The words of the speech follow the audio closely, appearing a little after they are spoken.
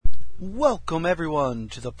Welcome, everyone,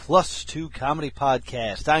 to the Plus 2 Comedy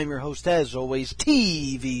Podcast. I'm your host, as always,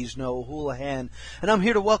 TV's Noah Houlihan, and I'm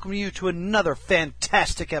here to welcome you to another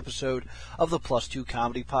fantastic episode of the Plus 2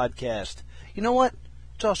 Comedy Podcast. You know what?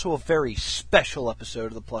 It's also a very special episode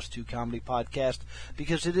of the Plus 2 Comedy Podcast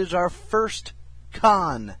because it is our first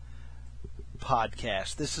con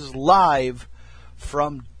podcast. This is live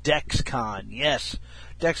from DEXCON. Yes,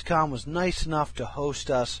 DEXCON was nice enough to host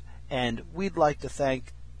us, and we'd like to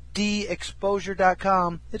thank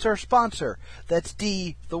DEXposure.com. It's our sponsor. That's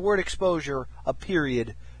D, the word exposure, a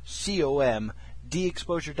period, C-O-M,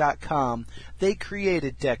 DEXposure.com. They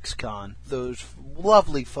created DEXCON, those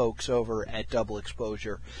lovely folks over at Double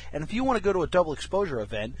Exposure. And if you want to go to a Double Exposure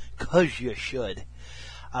event, 'cause you should,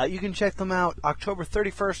 you can check them out October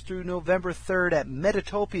 31st through November 3rd at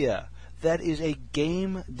Metatopia. That is a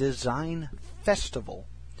game design festival.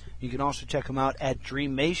 You can also check them out at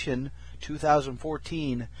Dreamation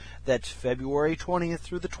 2014. That's February 20th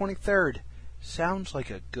through the 23rd. Sounds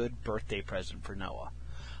like a good birthday present for Noah.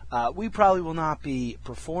 We probably will not be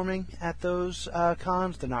performing at those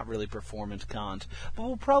cons. They're not really performance cons. But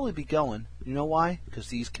we'll probably be going. You know why? Because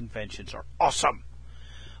these conventions are awesome.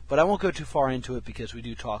 But I won't go too far into it because we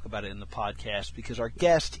do talk about it in the podcast. Because our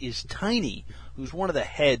guest is Tiny, who's one of the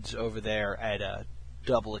heads over there at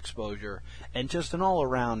Double Exposure. And just an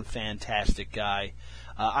all-around fantastic guy.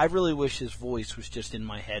 I really wish his voice was just in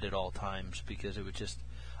my head at all times because it would just,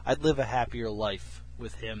 I'd live a happier life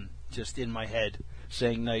with him just in my head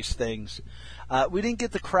saying nice things. We didn't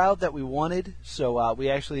get the crowd that we wanted, so we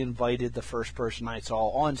actually invited the first person I saw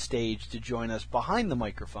on stage to join us behind the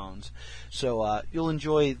microphones. So you'll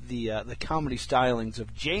enjoy the comedy stylings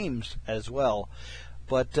of James as well.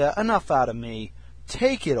 But enough out of me.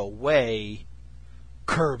 Take it away,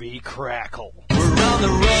 Kirby Crackle. We're on the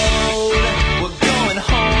road, we're going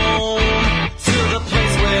home to the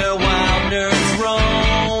place where wild nerds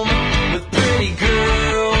roam with pretty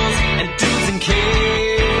girls and dudes and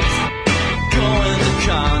kids. Going to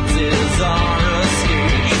cons is our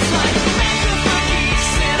escape. It's like a band of monkeys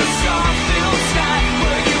in a star-filled sky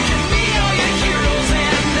where you can meet all your heroes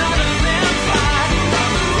and none of them fly. We're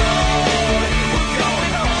on the road, we're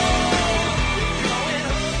going home, we're going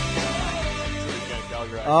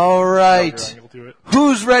home. All right.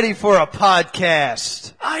 Who's ready for a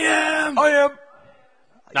podcast? I am.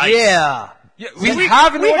 Nice. Yeah. We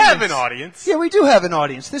have an audience. Yeah, we do have an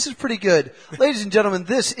audience. This is pretty good. Ladies and gentlemen,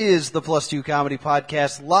 this is the Plus 2 Comedy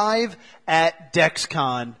Podcast live at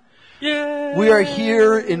DEXCON. Yay. We are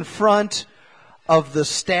here in front of the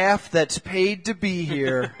staff that's paid to be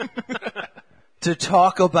here to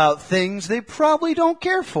talk about things they probably don't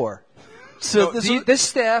care for. So this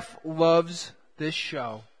staff loves this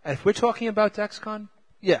show. And if we're talking about DEXCON,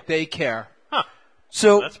 yeah, they care. Huh.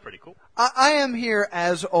 So That's pretty cool. I am here,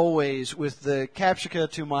 as always, with the captcha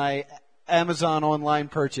to my Amazon online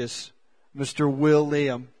purchase, Mr. Will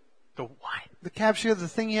Liam. The what? The captcha, the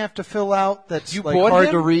thing you have to fill out that's You like bought hard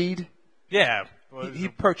him? to read. Yeah. He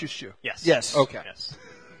purchased you. Yes. Yes. Okay. Yes.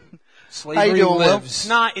 Slavery How you doing, Will? lives.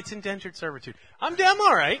 Nah, it's indentured servitude. I'm damn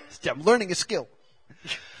all right. I'm learning a skill.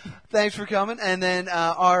 Thanks for coming. And then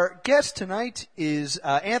our guest tonight is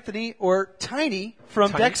Anthony, or Tiny,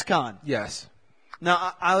 from Tiny? DEXCON. Yes.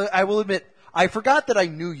 Now, I will admit, I forgot that I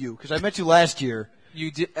knew you, because I met you last year. You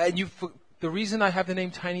did, and the reason I have the name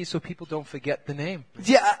Tiny is so people don't forget the name.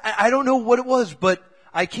 Yeah, I don't know what it was, but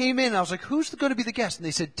I came in and I was like, who's going to be the guest? And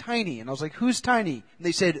they said, Tiny. And I was like, who's Tiny? And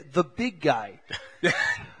they said, the big guy.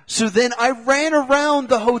 So then I ran around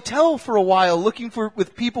the hotel for a while looking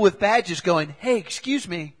with people with badges going, hey, excuse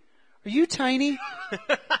me, are you Tiny?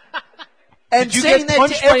 And Did you saying get that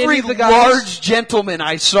punched to by every any of the guys? large gentleman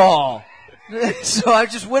I saw. So I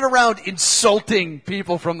just went around insulting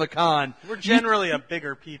people from the con. We're generally a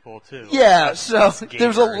bigger people, too. Yeah, so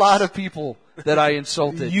there's a gamers. lot of people that I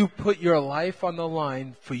insulted. You put your life on the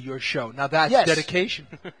line for your show. Now that's Yes. dedication.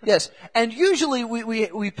 Yes, and usually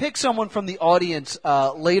we pick someone from the audience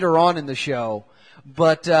later on in the show,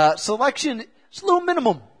 but selection is a little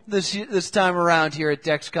minimum this time around here at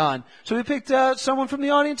DEXCON. So we picked someone from the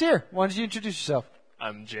audience here. Why don't you introduce yourself?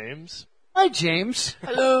 I'm James. Hi, James.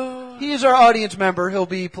 Hello. He is our audience member. He'll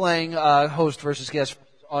be playing host versus guest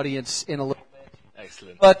audience in a little bit.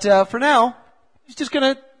 Excellent. But for now, he's just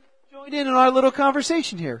going to join in our little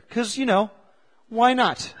conversation here, because, why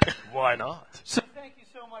not? Why not? So thank you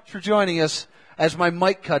so much for joining us as my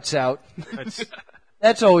mic cuts out.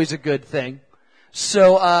 That's always a good thing.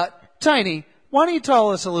 So, Tiny, why don't you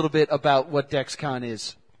tell us a little bit about what DEXCON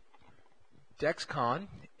is? DEXCON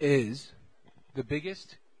is the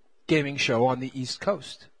biggest gaming show on the East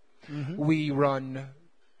Coast. Mm-hmm. We run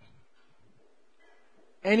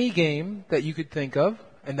any game that you could think of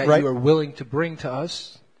and that Right. you are willing to bring to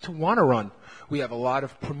us to want to run. We have a lot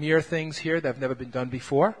of premiere things here that have never been done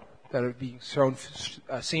before, that are being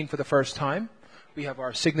seen for the first time. We have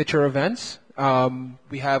our signature events.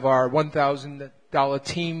 We have our $1,000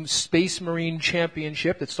 Team Space Marine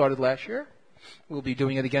Championship that started last year. We'll be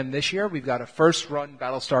doing it again this year. We've got a first-run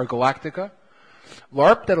Battlestar Galactica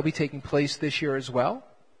LARP that'll be taking place this year as well.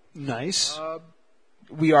 Nice.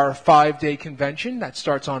 We are a 5-day convention that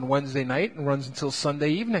starts on Wednesday night and runs until Sunday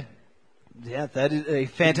evening. Yeah, that is a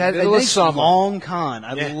fantastic, Middle of nice summer. long con.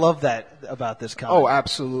 I love that about this con. Oh,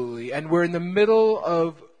 absolutely. And we're in the middle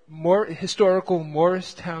of historical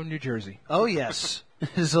Morristown, New Jersey. Oh, yes.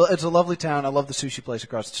 It's a lovely town. I love the sushi place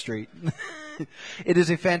across the street. It is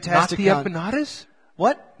a fantastic Not the con. empanadas?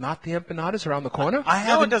 What? Not the empanadas around the corner? I No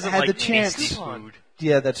haven't one doesn't had like the chance. tasty food.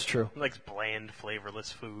 Yeah, that's true. He likes bland,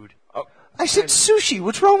 flavorless food. I said sushi.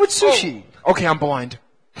 What's wrong with sushi? Okay, I'm blind.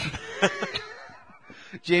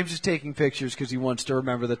 James is taking pictures because he wants to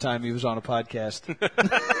remember the time he was on a podcast.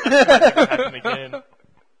 Happen again.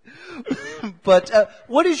 But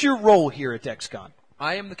what is your role here at DEXCON?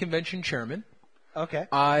 I am the convention chairman. Okay.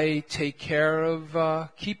 I take care of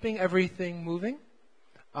keeping everything moving.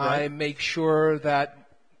 Right. I make sure that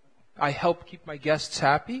I help keep my guests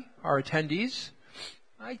happy, our attendees.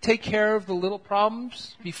 I take care of the little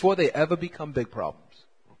problems before they ever become big problems.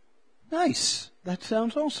 Nice. That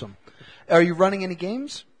sounds awesome. Are you running any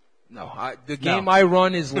games? No, the game I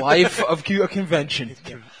run is life of a convention.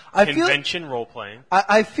 I feel, Convention role playing.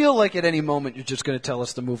 I feel like at any moment you're just going to tell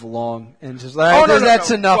us to move along and just like,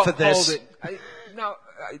 that's enough of this. Hold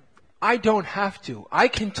it. I don't have to. I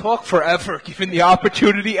can talk forever given the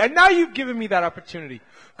opportunity, and now you've given me that opportunity.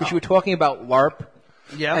 Because you were talking about LARP,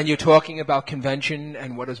 Yeah. and you're talking about convention,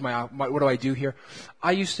 and what do I do here?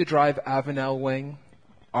 I used to drive Avenel Wing,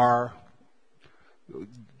 our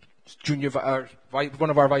one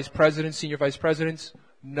of our vice presidents, senior vice presidents,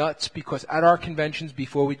 nuts, because at our conventions,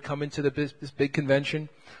 before we'd come into this big convention,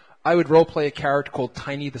 I would role play a character called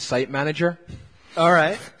Tiny the Site Manager. All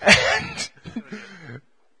right. And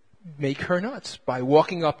make her nuts by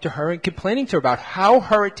walking up to her and complaining to her about how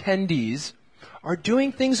her attendees are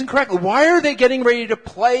doing things incorrectly. Why are they getting ready to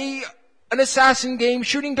play an assassin game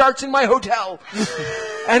shooting darts in my hotel?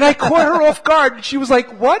 And I caught her off guard. She was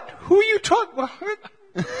like, what? Who are you talking about?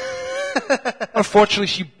 Unfortunately,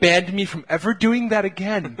 she banned me from ever doing that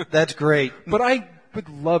again. That's great. But I would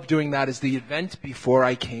love doing that as the event before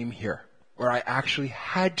I came here, where I actually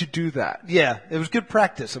had to do that. Yeah, it was good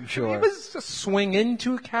practice, I'm sure. It was a swing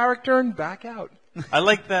into a character and back out. I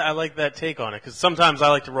like that take on it, because sometimes I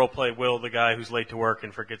like to role play Will, the guy who's late to work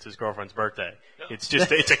and forgets his girlfriend's birthday. It's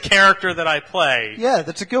just it's a character that I play. Yeah,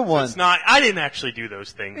 that's a good one. It's not. I didn't actually do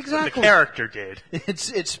those things. But Exactly. the character did.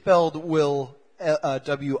 It's spelled Will,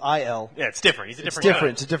 W-I-L. Yeah, it's different. He's a It's different. different.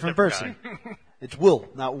 guy. It's a different guy. person. It's Will,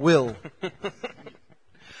 not Will.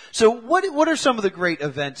 So what are some of the great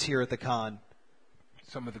events here at the con?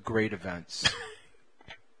 Some of the great events.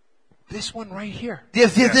 This one right here.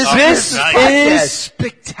 This This nice. is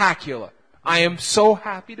spectacular. I am so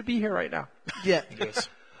happy to be here right now. Yeah.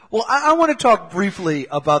 Well, I want to talk briefly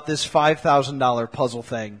about this $5,000 puzzle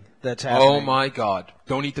thing that's happening. Oh my God.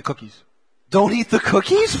 Don't eat the cookies. Don't eat the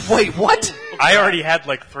cookies? Wait, what? I already had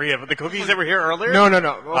like 3 of them. The cookies that were here earlier. No.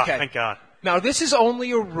 Oh, Okay. thank God. Now, this is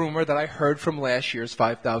only a rumor that I heard from last year's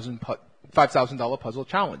 $5,000 puzzle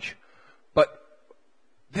challenge. But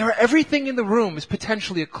everything in the room is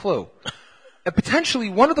potentially a clue. And potentially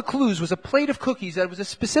one of the clues was a plate of cookies that was a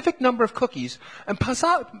specific number of cookies and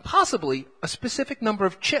possibly a specific number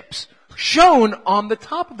of chips shown on the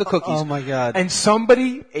top of the cookies. Oh, my God. And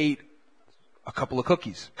somebody ate a couple of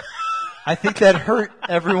cookies. I think that hurt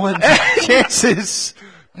everyone's chances.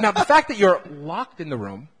 Now, the fact that you're locked in the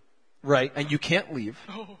room Right. and you can't leave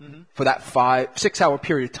for that 6 hour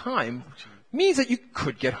period of time means that you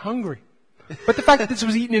could get hungry. But the fact that this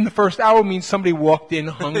was eaten in the first hour means somebody walked in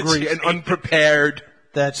hungry and unprepared.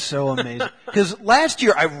 That's so amazing. Because last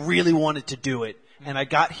year I really wanted to do it, and I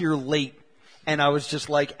got here late, and I was just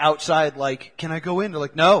like outside, like, can I go in? They're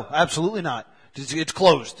like, no, absolutely not. It's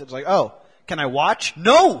closed. It's like, oh, can I watch?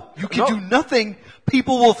 No, you can do nothing.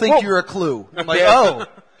 People will think you're a clue. I'm like, oh,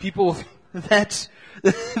 People, that's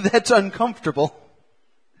uncomfortable.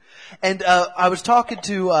 And I was talking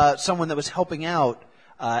to someone that was helping out,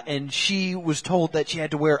 and she was told that she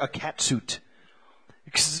had to wear a cat suit.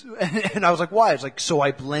 And I was like, why? It's like, so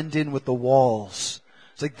I blend in with the walls.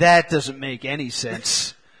 It's like, that doesn't make any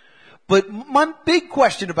sense. But my big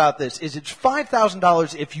question about this is it's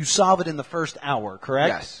 $5,000 if you solve it in the first hour, correct?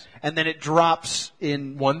 Yes. And then it drops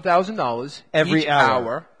in $1,000 Every each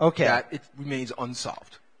hour. Okay. that it remains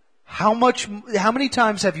unsolved. How many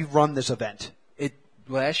times have you run this event?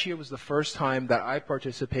 Last year was the first time that I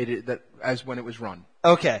participated as when it was run.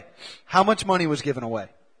 Okay. How much money was given away?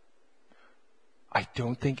 I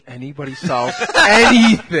don't think anybody solved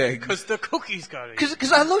anything. Because the cookies got it.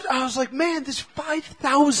 Because I looked, I was like, man, this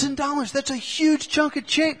 $5,000, that's a huge chunk of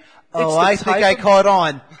change. Oh, I think I caught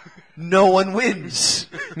on. No one wins.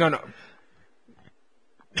 No.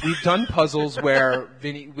 We've done puzzles where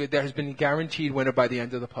there has been a guaranteed winner by the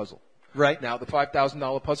end of the puzzle. Right. Now, the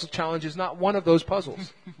 $5,000 puzzle challenge is not one of those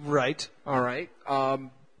puzzles. Right. All right.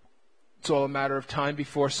 It's all a matter of time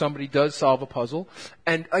before somebody does solve a puzzle.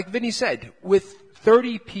 And like Vinny said, with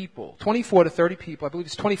 30 people, 24 to 30 people, I believe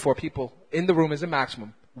it's 24 people in the room as a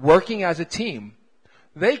maximum, working as a team,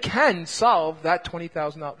 they can solve that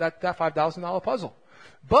that $5,000 puzzle.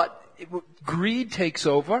 But greed takes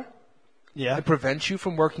over. Yeah. It prevents you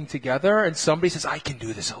from working together, and somebody says, I can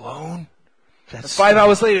do this alone. And 5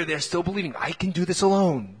 hours later, they're still believing, I can do this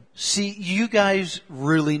alone. See, you guys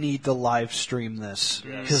really need to live stream this.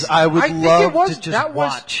 Because I would love to just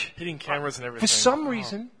watch. Hitting cameras and everything. For some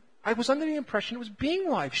reason, I was under the impression it was being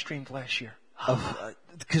live streamed last year.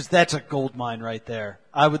 Because that's a gold mine right there.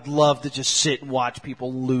 I would love to just sit and watch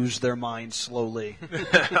people lose their minds slowly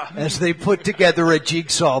as they put together a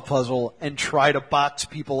jigsaw puzzle and try to box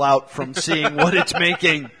people out from seeing what it's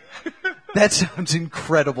making. That sounds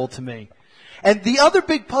incredible to me. And the other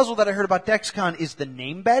big puzzle that I heard about DEXCON is the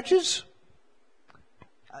name badges.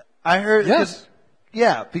 I heard, yes.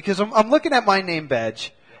 Because I'm looking at my name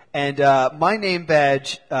badge, and my name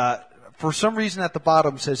badge, for some reason at the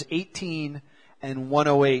bottom says 18 and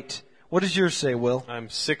 108. What does yours say, Will? I'm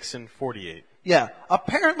 6 and 48. Yeah.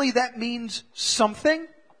 Apparently that means something,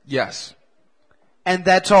 Yes. and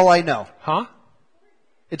that's all I know. Huh?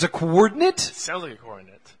 It's a coordinate? Sounds like a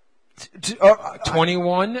coordinate.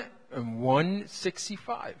 21 and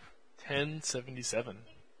 165. 1077.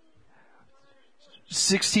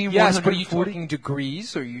 16, Yes, but are you 140? talking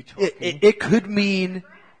degrees, or are you talking... It could mean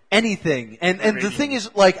anything. And the thing is,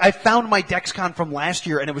 like, I found my DEXCON from last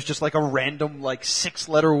year, and it was just like a random, like,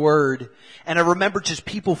 6-letter word. And I remember just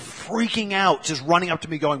people freaking out, just running up to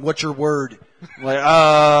me going, what's your word? I'm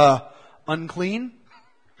like, unclean?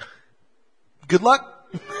 Good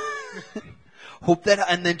luck? Hope that,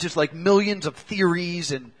 and then just like millions of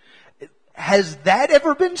theories, and has that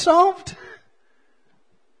ever been solved?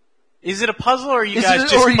 Is it a puzzle, or are you guys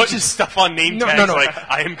just putting stuff on name tags no. like,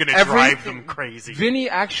 I am going to drive them crazy? Vinny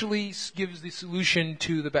actually gives the solution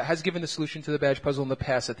has given the solution to the badge puzzle in the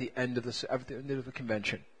past at the end of the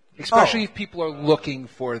convention. Especially if people are looking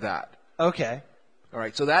for that. Okay. All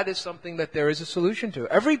right, so that is something that there is a solution to.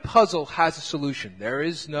 Every puzzle has a solution. There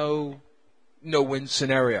is no win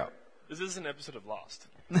scenario. This is an episode of Lost.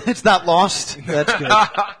 It's not lost? That's good.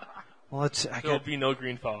 Well, There'll be no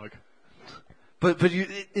green fog. But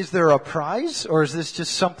is there a prize, or is this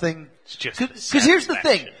just something? It's just because here's the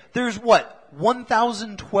thing: there's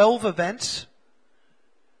 1,012 events.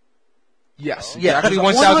 Yes, Yeah, exactly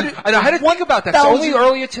 1,000. And I had to think about that. So only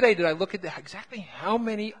earlier today did I look at exactly how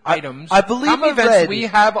many items, I believe how many events we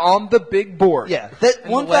have on the big board. Yeah, that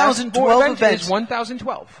 1,012 events. Is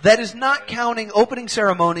 1,012. That is not counting opening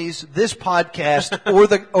ceremonies, this podcast, or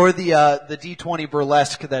the D20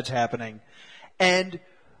 burlesque that's happening, and.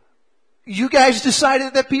 You guys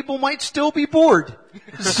decided that people might still be bored.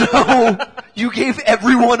 So you gave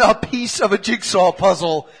everyone a piece of a jigsaw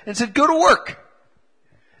puzzle and said, go to work.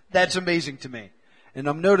 That's amazing to me. And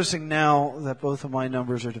I'm noticing now that both of my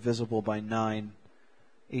numbers are divisible by 9,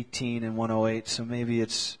 18 and 108. So maybe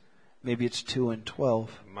it's 2 and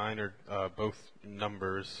 12. Mine are both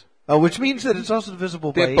numbers. Oh, which means that it's also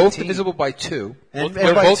divisible by 18. They're both divisible by 2. And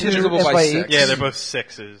they're by both 2, divisible and by 8. 6. Yeah, they're both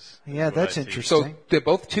 6s. Yeah, that's interesting. So they're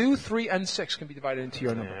both 2, 3, and 6 can be divided into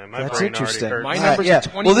your number. Yeah, my That's brain interesting. already My hurts. numbers yeah. are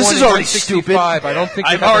 21 Well, this is and already 165. I don't think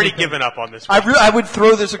I've already given up on this one. I would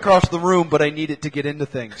throw this across the room, but I need it to get into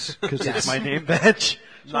things because it's my name badge.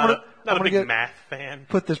 So Not a big math fan.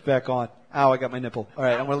 Put this back on. Ow, I got my nipple. All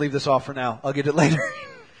right, I'm going to leave this off for now. I'll get it later.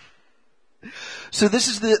 So this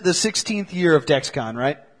is the 16th year of DEXCON,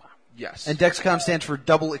 right? Yes. And DEXCON stands for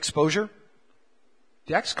double exposure?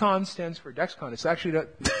 DEXCON stands for DEXCON. It's actually the...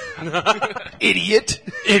 Idiot.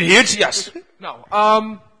 Idiots, yes. No.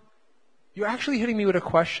 You're actually hitting me with a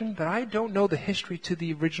question that I don't know the history to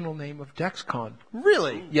the original name of DEXCON.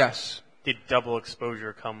 Really? Yes. Did double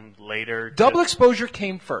exposure come later? Double exposure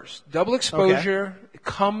came first. Double exposure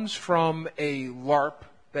comes from a LARP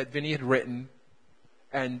that Vinny had written,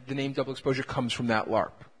 and the name double exposure comes from that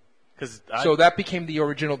LARP. So that became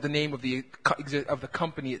the name of the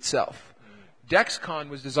company itself. DEXCON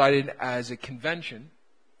was decided as a convention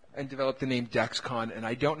and developed the name DEXCON, and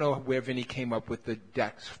I don't know where Vinny came up with the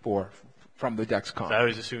Dex from the DEXCON. So I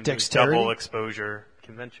always assumed it was Dexterity? double exposure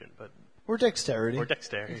convention, but Or dexterity. or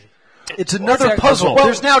dexterity. It's another Well, puzzle. well,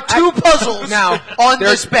 There's now two puzzles Now, on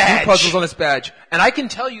there's this badge. two puzzles on this badge. And I can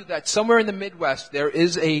tell you that somewhere in the Midwest, there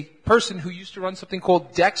is a person who used to run something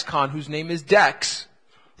called DEXCON, whose name is Dex.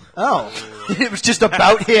 Oh. It was just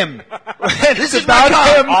about him. This is about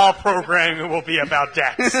my con. him. All programming will be about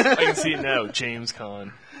Dex. I can see it now. James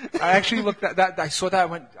Con. I actually looked at that. I saw that.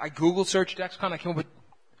 I Google searched DEXCON. I came up with,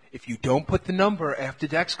 if you don't put the number after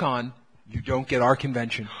DEXCON, you don't get our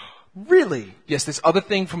convention. Really? Yes, this other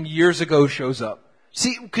thing from years ago shows up.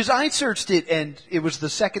 See, because I searched it, and it was the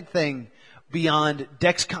second thing beyond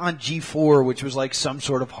DEXCON G4, which was like some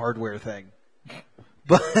sort of hardware thing.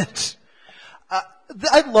 But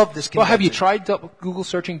I love this convention. Well, have you tried Google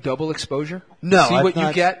searching double exposure? No. See I've what not-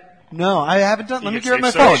 you get? No, I haven't done. Let me get get it on my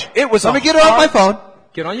safe phone. search? It was Let a me get it on my phone.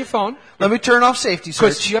 Get on your phone. Let me turn off safety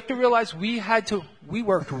Because search. you have to realize we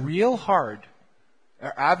worked real hard.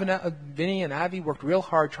 Vinny and Avi worked real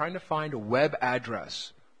hard trying to find a web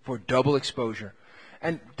address for double exposure.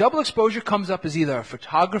 And double exposure comes up as either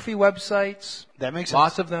photography websites, That makes sense.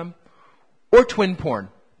 lots of them, or twin porn.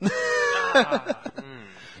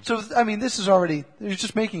 So, I mean, this is already, you're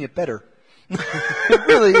just making it better. It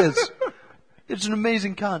really is. It's an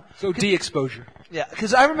amazing con. So de-exposure. Yeah,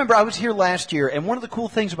 because I remember I was here last year, and one of the cool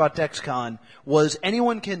things about DEXCON was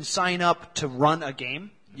anyone can sign up to run a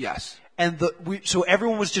game. Yes. And so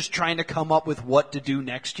everyone was just trying to come up with what to do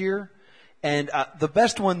next year. And the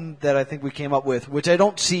best one that I think we came up with, which I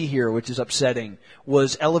don't see here, which is upsetting,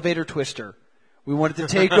 was Elevator Twister. We wanted to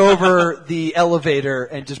take over the elevator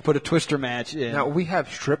and just put a twister match in. Now, we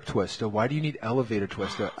have strip twister. Why do you need elevator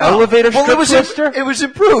twister? Elevator strip twister? It was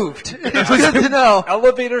improved. It's good to know.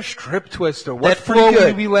 Elevator strip twister. What That's pretty floor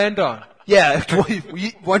good. will we land on? Yeah,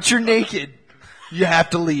 once you're naked, you have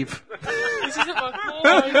to leave.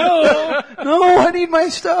 No, I need my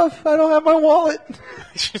stuff. I don't have my wallet.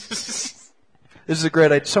 This is a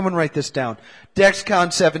great idea. Someone write this down.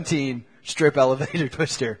 DEXCON 17, strip elevator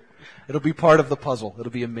twister. It'll be part of the puzzle.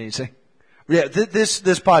 It'll be amazing. Yeah, this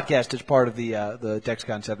podcast is part of the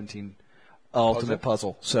DEXCON 17 ultimate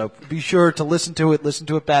puzzle. So be sure to listen to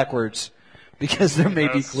it backwards, because there may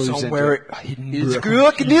be clues somewhere into hidden. it.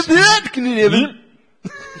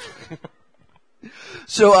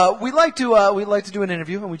 So we like to do an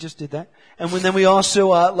interview, and we just did that. And then we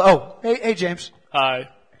also hey James, Hi.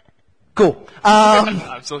 cool.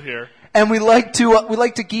 I'm still here. And we like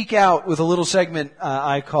to geek out with a little segment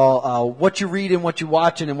I call what you reading, what you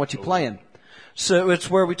watching, and what you playing. So it's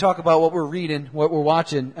where we talk about what we're reading, what we're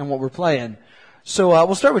watching, and what we're playing. So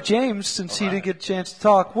we'll start with James, since he didn't get a chance to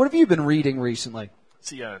talk. What have you been reading recently?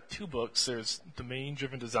 So yeah, 2 books. There's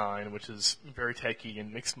Domain-Driven Design, which is very techy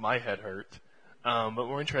and makes my head hurt. But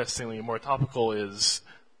more interestingly and more topical is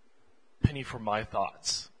Penny for My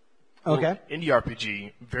Thoughts. Okay. Indie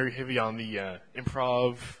RPG, very heavy on the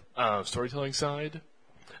improv storytelling side.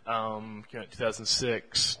 Came out in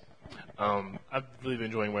 2006. I've really been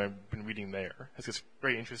enjoying what I've been reading there. It's got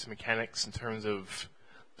very interesting mechanics in terms of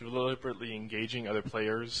deliberately engaging other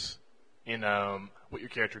players in what your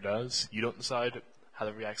character does. You don't decide how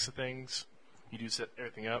they react to things. You do set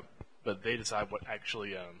everything up, but they decide what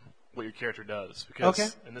actually what your character does.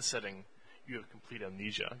 Because in this setting, you have complete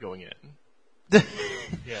amnesia going in.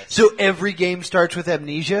 Yes. So every game starts with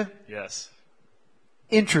amnesia? Yes.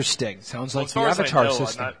 Interesting. Sounds Well, like as the far as I Avatar know,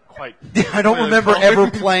 system. I'm not quite. I don't remember ever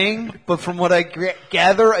playing, but from what I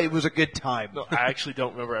gather, it was a good time. No, I actually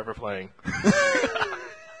don't remember ever playing.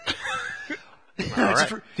 Right.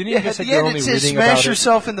 Didn't you At just say the you're end only it says reading smash about it?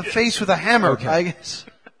 yourself in the face with a hammer. Okay. I guess.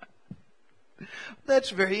 That's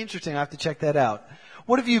very interesting. I have to check that out.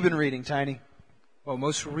 What have you been reading, Tiny? Well,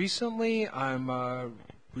 most recently, I'm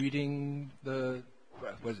reading the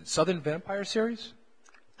Southern Vampire series.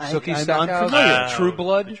 Sookie I'm Stackhouse, unfamiliar. True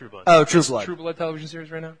Blood. The True Blood. Oh, True Blood. True Blood television series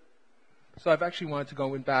right now. So I've actually wanted to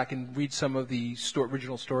go back and read some of the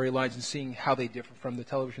original storylines and seeing how they differ from the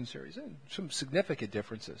television series. And some significant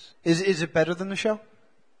differences. Is it better than the show?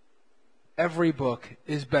 Every book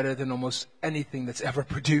is better than almost anything that's ever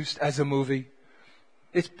produced as a movie.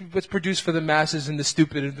 It's produced for the masses and the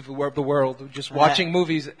stupid of the world, just watching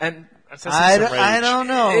movies. And I don't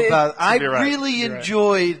know about. I You're right. really You're right.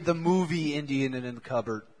 enjoyed the movie Indian in the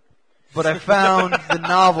Cupboard, but I found the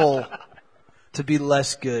novel to be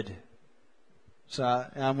less good. So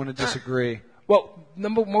I'm going to disagree. well,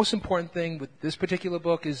 most important thing with this particular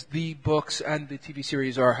book is the books and the TV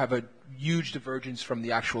series have a huge divergence from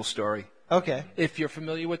the actual story. Okay. If you're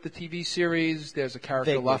familiar with the TV series, there's a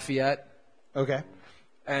character Vaguely. Lafayette, Okay.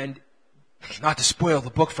 and Not to spoil the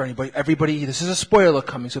book for anybody. Everybody, this is a spoiler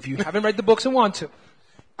coming, so if you haven't read the books and want to,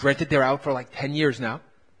 granted they're out for like 10 years now.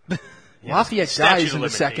 Lafayette Statute dies of in the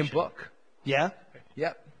second limitation. book. Yeah?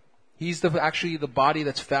 Yep. He's actually the body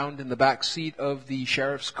that's found in the back seat of the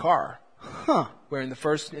sheriff's car. Huh. Where in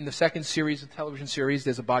the second series, the television series,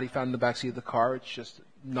 there's a body found in the back seat of the car. It's just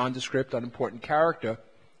nondescript, unimportant character.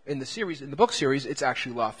 In the book series, it's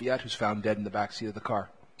actually Lafayette who's found dead in the back seat of the car.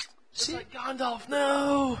 See, Like Gandalf,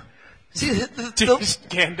 no. see Did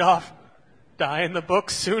Gandalf die in the book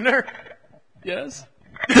sooner? Yes.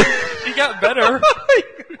 He got better.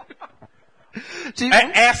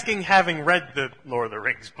 Asking having read the Lord of the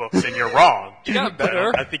Rings books, and you're wrong. He got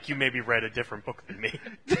better. I think you maybe read a different book than me.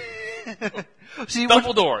 see,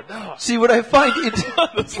 Dumbledore. No. see what I find what are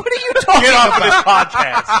you talking Get off of this about?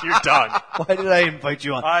 podcast. You're done. Why did I invite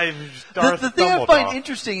you on? Darth The thing I Dumbledore. find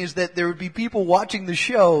interesting is that there would be people watching the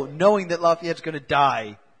show knowing that Lafayette's going to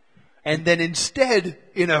die, and then instead,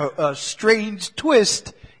 in a strange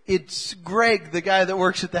twist, it's Greg, the guy that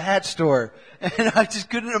works at the hat store. And I just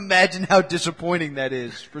couldn't imagine how disappointing that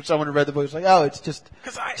is for someone who read the book. It's like, oh, it's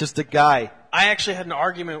just a guy. I actually had an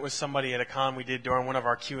argument with somebody at a con we did during one of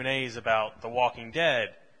our Q&As about The Walking Dead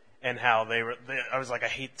and how I was like, I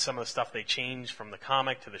hate some of the stuff they changed from the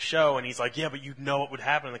comic to the show. And he's like, yeah, but you'd know what would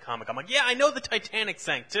happen in the comic. I'm like, yeah, I know the Titanic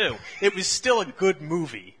sank too. It was still a good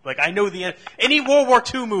movie. Like, I know the end. Any World War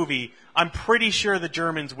II movie, I'm pretty sure the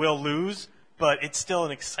Germans will lose, but it's still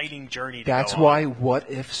an exciting journey to That's go on. why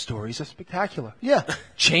what-if stories are spectacular. Yeah.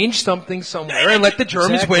 Change something somewhere and let the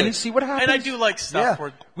Germans Exactly. win and see what happens. And I do like stuff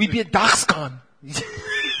where We'd be at DEXCON.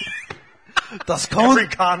 DEXCON. every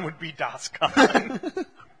con would be DEXCON.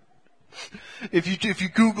 If you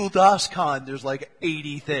Google DEXCON, there's like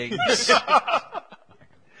 80 things.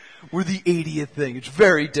 We're the 80th thing. It's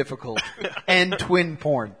very difficult. And twin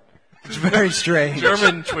porn. It's very strange.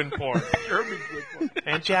 German twin porn.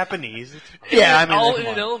 And Japanese. Yeah, I mean, all come in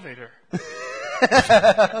on. an elevator.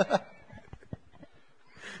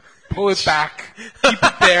 Pull it back. Keep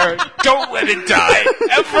it there. Don't let it die.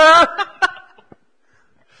 Ever.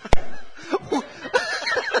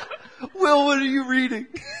 Will, what are you reading?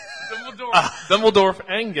 Dumbledore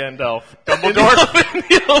and Gandalf. Dumbledore? In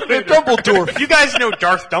the elevator. Dumbledore. You guys know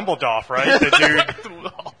Darth Dumbledore, right? The dude.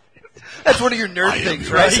 That's one of your nerd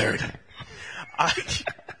things, right?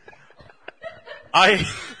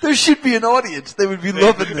 There should be an audience. They would be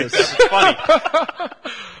loving this. It's funny.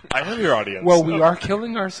 I have your audience. Well, we are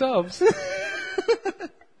killing ourselves.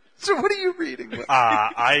 So what are you reading?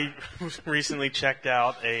 I recently checked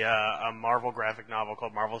out a Marvel graphic novel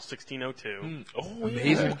called Marvel 1602. Oh,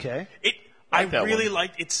 Amazing. Okay. I that really one.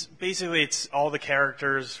 liked. It's all the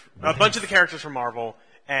characters, a bunch of the characters from Marvel,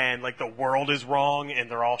 and like the world is wrong,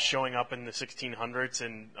 and they're all showing up in the 1600s,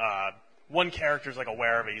 and one character's like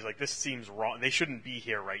aware of it. He's like, this seems wrong. They shouldn't be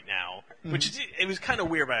here right now. It was kind of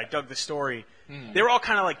weird, but I dug the story. They were all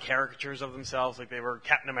kind of like caricatures of themselves. Like they were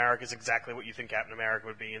Captain America's exactly what you think Captain America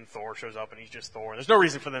would be, and Thor shows up and he's just Thor. There's no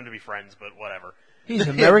reason for them to be friends, but whatever. He's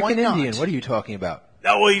American why not? Indian. What are you talking about?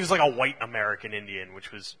 No, well, he was like a white American Indian,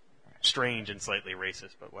 which was strange and slightly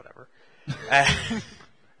racist, but whatever.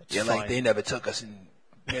 Yeah, like they never took us in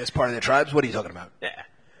as part of their tribes. What are you talking about? Yeah.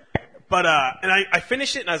 But, and I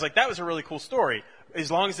finished it and I was like, that was a really cool story. As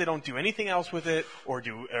long as they don't do anything else with it or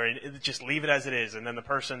just leave it as it is. And then the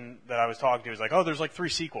person that I was talking to was like, oh, there's like 3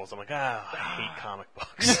 sequels. I'm like, I hate comic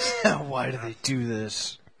books. Why do they do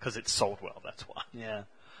this? Because it sold well, that's why. Yeah.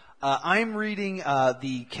 I'm reading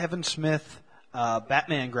the Kevin Smith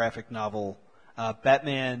Batman graphic novel.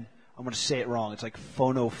 Batman, I'm going to say it wrong. It's like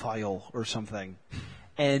Phonophile or something.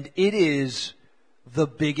 And it is the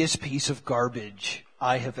biggest piece of garbage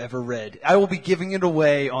I have ever read. I will be giving it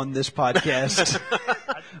away on this podcast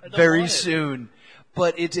very soon.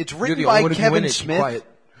 But it's written by Kevin Smith.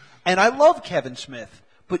 And I love Kevin Smith.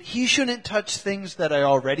 But he shouldn't touch things that I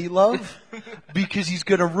already love because he's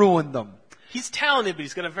going to ruin them. He's talented, but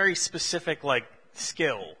he's got a very specific, like,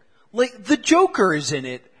 skill. Like, the Joker is in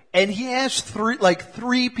it, and he asked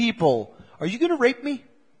three people, are you going to rape me?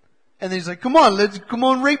 And then he's like, come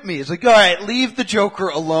on, rape me. It's like, all right, leave the Joker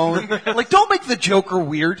alone. Like, don't make the Joker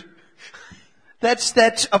weird. That's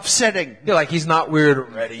upsetting. Yeah, like he's not weird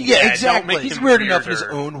already. Yeah, exactly. don't make He's him weird enough in his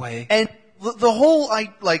weirder. own way. And the whole,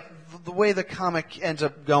 the way the comic ends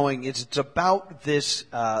up going is it's about this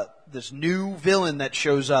new villain that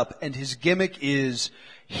shows up, and his gimmick is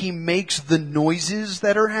he makes the noises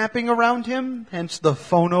that are happening around him, hence the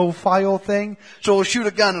phonophile thing. So he'll shoot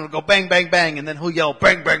a gun and it'll go bang, bang, bang, and then he'll yell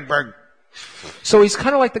bang, bang, bang. So he's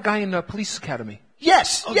kind of like the guy in Police Academy.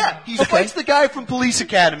 Yes, yeah. He fights the guy from Police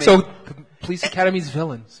Academy. So Police Academy's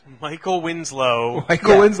villains. Michael Winslow.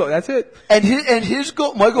 Michael Winslow, that's it. And his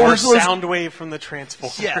goal, Michael Or Winslow's Soundwave from the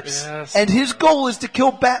Transformers. yes. Yes. And his goal is to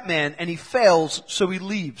kill Batman, and he fails, so he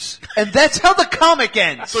leaves. And that's how the comic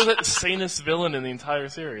ends. So he's like the sanest villain in the entire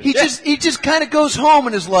series. He just kind of goes home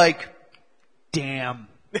and is like, damn.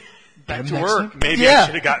 Back to next work. time. Maybe Yeah. I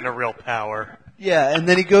should have gotten a real power. Yeah, and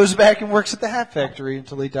then he goes back and works at the Hat Factory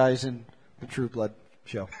until he dies in the True Blood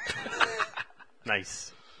show.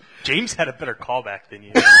 Nice. James had a better callback than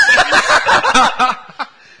you.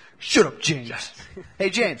 Shut up, James. Hey,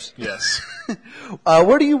 James. Yes.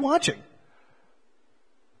 What are you watching?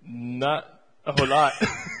 Not a whole lot.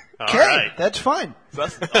 Okay, right. that's fine.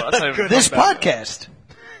 That's not even This bad. podcast.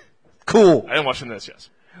 Cool. I didn't watch this, yes.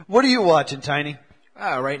 What are you watching, Tiny?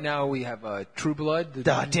 Right now we have True Blood. The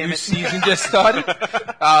Damn new it. season just started.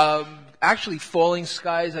 Actually, Falling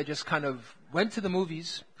Skies, I just kind of went to the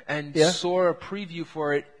movies and Yeah. saw a preview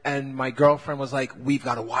for it, and my girlfriend was like, we've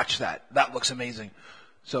got to watch that. That looks amazing.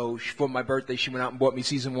 So for my birthday, she went out and bought me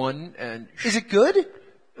season 1, and Is it good?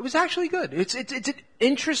 it was actually good. It's an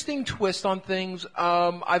interesting twist on things.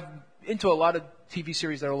 I've into a lot of TV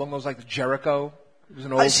series that are along those like Jericho. It was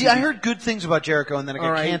an old I TV. heard good things about Jericho, and then it got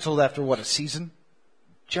All right. canceled after, a season?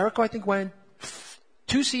 Jericho, I think, went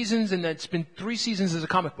 2 seasons, and it's been 3 seasons as a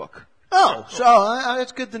comic book. Oh, so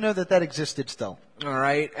it's good to know that existed still. All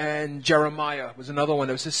right, and Jeremiah was another one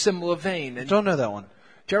that was a similar vein. And Don't know that one.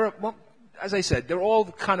 well, as I said, they're all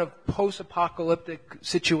kind of post-apocalyptic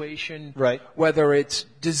situation. Right. Whether it's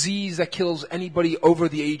disease that kills anybody over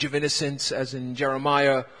the age of innocence, as in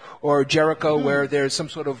Jeremiah, or Jericho, where there's some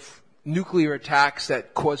sort of nuclear attacks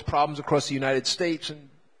that cause problems across the United States. And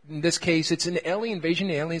in this case, it's an alien invasion.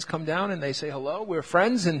 The aliens come down and they say, hello, we're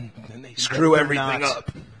friends, and they screw They're everything not.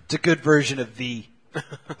 up. It's a good version of V.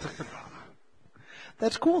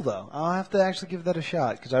 That's cool, though. I'll have to actually give that a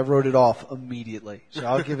shot, because I wrote it off immediately. So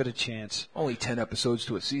I'll give it a chance. Only 10 episodes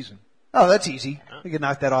to a season. Oh, that's easy. We can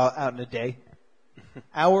knock that all out in a day.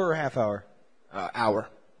 Hour or half hour? Hour.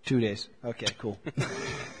 2 days. Okay, cool.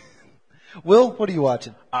 Will, what are you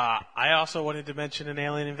watching? I also wanted to mention an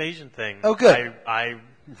alien invasion thing. Oh, good. I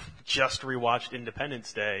just rewatched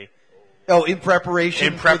Independence Day Oh, in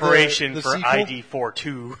preparation in preparation the for sequel?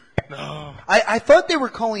 ID42. I thought they were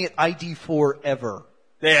calling it ID4 Ever,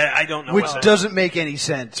 Yeah, I don't know. which what doesn't make any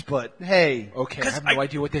sense, but hey. Okay, I 'Cause have no I-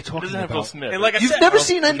 idea what they're talking Doesn't have Will about. Smith. And like I You've said, never well,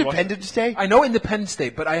 seen did you watch Independence Day? I know Independence Day,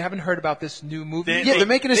 but I haven't heard about this new movie. They- Yeah, they're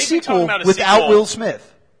making a they've been talking sequel about a without sequel. Will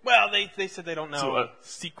Smith. Well, they said they don't know. So a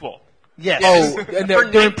sequel. Yes. Oh, and they're For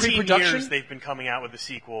in 19 pre-production? years, they've been coming out with the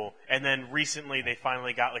sequel, and then recently they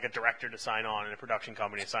finally got like a director to sign on and a production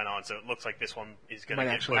company to sign on. So it looks like this one is going to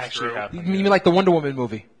Might get actually pushed through. happen. You mean like the Wonder Woman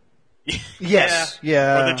movie? Yes.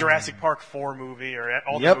 Yeah. Or the Jurassic Park 4 movie, or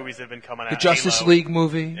all Yep. the movies that have been coming out. The Justice Halo. League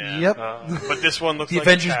movie? Yeah. Yep. But this one looks The like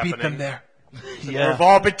Avengers it's beat them happening. there. We've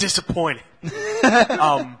all been disappointed.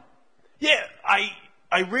 Yeah,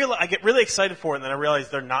 I get really excited for it, and then I realize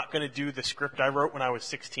they're not going to do the script I wrote when I was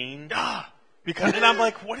 16. Because, and I'm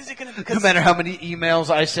like, what is it going to? No matter how many emails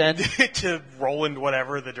I send. To Roland,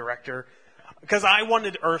 whatever, the director. Because I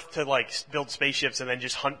wanted Earth to like build spaceships and then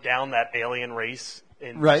just hunt down that alien race,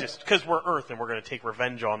 and Right. just because we're Earth and we're going to take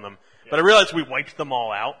revenge on them. But I realized we wiped them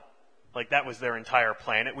all out. Like that was their entire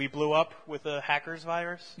planet we blew up with a hackers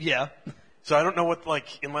virus. Yeah. So I don't know what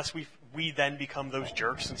unless we then become those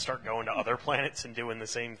jerks and start going to other planets and doing the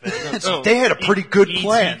same thing. They had a pretty good E.T.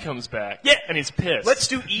 plan. comes back. Yeah. And he's pissed. Let's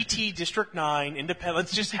do ET District 9, Independent.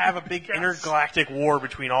 Let's just have a big intergalactic war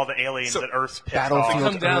between all the aliens that Earth's pissed Battlefield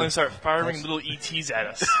off. come down Earth. and start firing little ETs at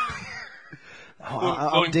us. I'm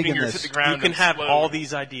Glowing digging fingers this. hit the ground You can and have explode. all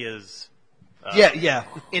these ideas. Yeah.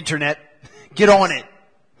 Internet. Get on it.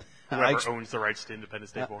 Whoever owns the rights to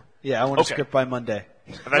Independence Day 4. Yeah, I want to Okay. script by Monday.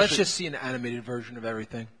 Let's just see an animated version of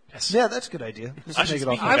everything. Yeah, that's a good idea. Just Actually, make it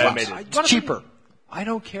all speaking of animated. animated, It's cheaper. I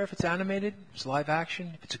don't care if it's animated, if it's live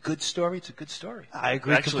action. If it's a good story, it's a good story. I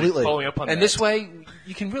agree Actually, completely. following up on And that, this way,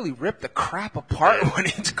 you can really rip the crap apart when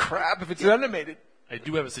it's crap if it's animated. I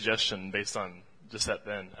do have a suggestion based on just that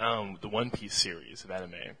then. The One Piece series of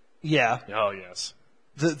anime. Yeah. Oh, yes.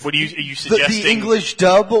 What are you The suggesting? English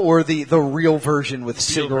dub or the real version with Real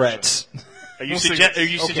cigarettes? Are you, We'll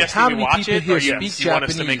suggesting how we many watch people it, here or you speak want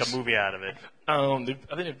us to make a Japanese? movie out of it? I think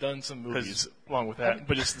they've done some movies along with that,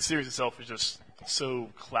 but just the series itself is just so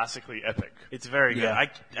classically epic. It's very good. Yeah.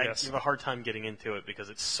 I Yes. have a hard time getting into it because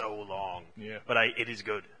it's so long. Yeah. But it is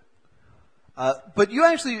good. But you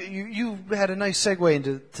actually you had a nice segue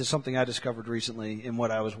into something I discovered recently in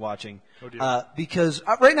what I was watching. Oh, dear. Because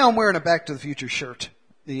right now I'm wearing a Back to the Future shirt.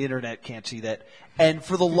 The internet can't see that. And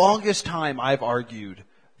for the longest time I've argued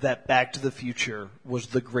that Back to the Future was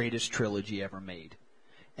the greatest trilogy ever made.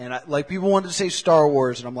 And people wanted to say Star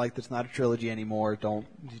Wars, and I'm like, that's not a trilogy anymore.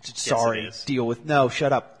 Sorry, it is. deal with. No,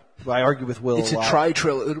 shut up. I argue with Will It's a lot.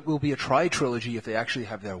 It will be a tri-trilogy if they actually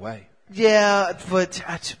have their way. Yeah, but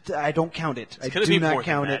I don't count it. I gonna do be not more than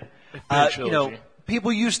count that. it. It's been a trilogy.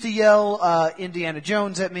 People used to yell Indiana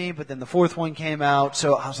Jones at me, but then the fourth one came out,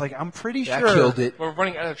 so I was like, I'm pretty That sure. killed it. We're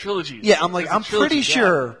running out of trilogies. Yeah, I'm like, There's a I'm trilogy pretty gap.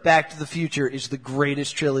 sure Back to the Future is the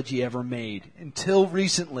greatest trilogy ever made. Until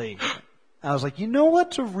recently, I was like, you know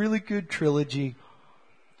what's a really good trilogy?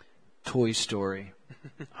 Toy Story.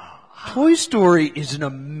 Toy Story is an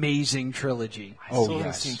amazing trilogy. I still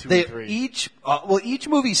haven't seen 2 and 3. Each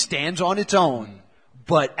movie stands on its own,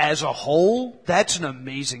 but as a whole, that's an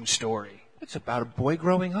amazing story. It's about a boy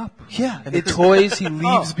growing up. Yeah, And the toys he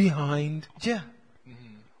leaves behind. Yeah.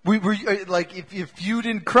 We were like, if you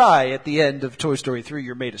didn't cry at the end of Toy Story 3,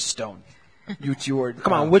 you're made of stone. You were.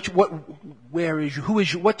 Come on, what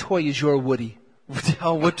toy is your Woody?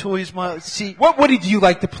 Oh, what toy is my? See, What Woody do you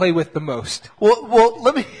like to play with the most? well,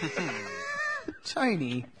 let me.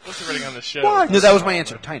 Tiny. What's already on the show? No, that was my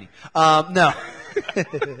answer. Tiny. No.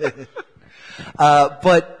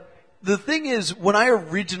 But the thing is, when I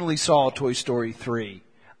originally saw Toy Story 3,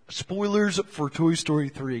 spoilers for Toy Story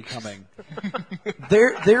 3 coming,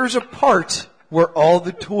 there's a part where all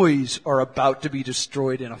the toys are about to be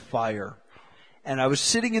destroyed in a fire. And I was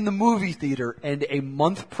sitting in the movie theater, and a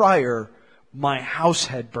month prior, my house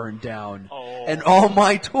had burned down. And all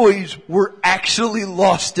my toys were actually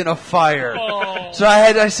lost in a fire. So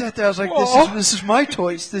I sat there, I was like, this is my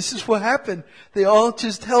toys. This is what happened. They all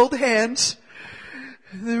just held hands.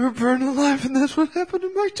 They were burned alive, and that's what happened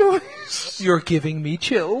to my toys. You're giving me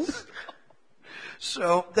chills.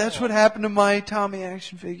 So that's what happened to my Tommy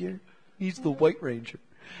action figure. He's the White Ranger.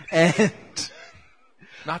 And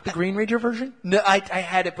Not the Green Ranger version? no, I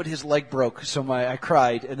had it, but his leg broke, so I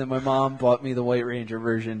cried, and then my mom bought me the White Ranger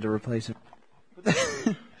version to replace him.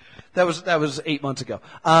 That was 8 months ago.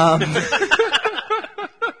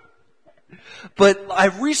 But I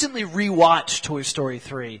recently rewatched Toy Story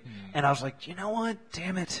 3, and I was like, you know what?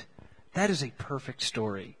 Damn it. That is a perfect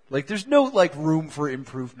story. Like, there's no, room for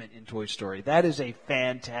improvement in Toy Story. That is a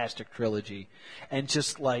fantastic trilogy. And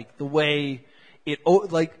just, the way I'm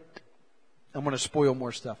going to spoil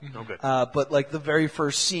more stuff. Okay. But, the very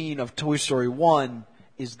first scene of Toy Story 1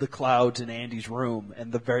 is the clouds in Andy's room,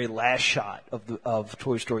 and the very last shot of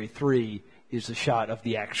Toy Story 3 is a shot of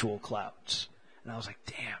the actual clouds. And I was like,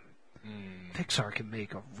 damn. Pixar can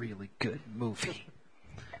make a really good movie.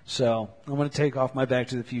 So I'm going to take off my Back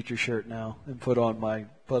to the Future shirt now and put on my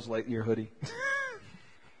Buzz Lightyear hoodie.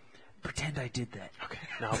 Pretend I did that. Okay.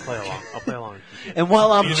 Now I'll play along. And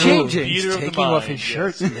while I'm changing, Theater of the Taking off mind, his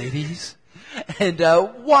yes. shirts, ladies. and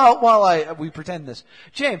while we pretend this,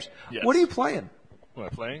 James, Yes. what are you playing? Am I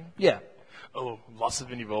playing? Yeah. Oh, lots of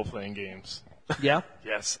indie role-playing games. Yeah?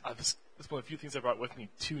 Yes, that's one of the few things I brought with me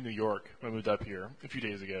to New York when I moved up here a few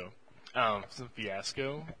days ago. Some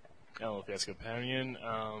Fiasco, Fiasco Companion,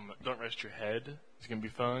 Don't Rest Your Head. It's going to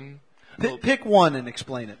be fun. Pick one and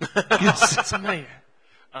explain it. It's amazing.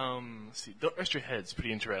 Let's see, Don't Rest Your Head's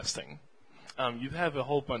pretty interesting. You have a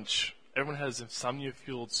whole bunch. Everyone has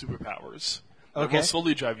insomnia-fueled superpowers. That Okay. will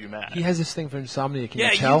slowly drive you mad. He has this thing for insomnia. Can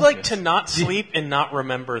Yeah, you tell? you like to not sleep and not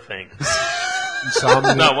remember things.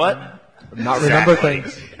 Insomnia. Not what? Not remember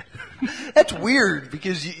things. That's weird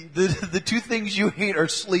because the two things you hate are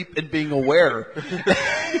sleep and being aware.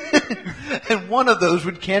 And one of those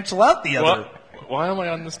would cancel out the other. Why am I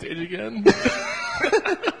on the stage again?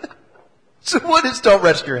 So what is Don't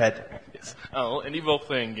Rest Your Head? Yes. Oh, an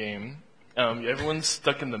role-playing game. Everyone's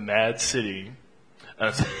stuck in the Mad City.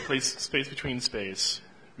 Space between space.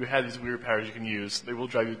 You have these weird powers you can use. They will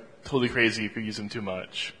drive you totally crazy if you use them too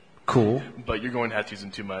much. Cool. But you're going to have to use them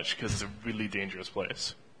too much because it's a really dangerous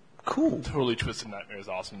place. Cool. Totally twisted nightmares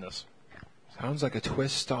awesomeness. Sounds like a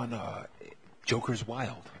twist on Joker's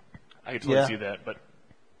Wild. I could totally Yeah. see that, but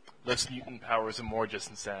less mutant powers and more just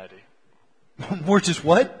insanity. More just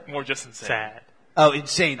what? More just insanity. Sad. Oh,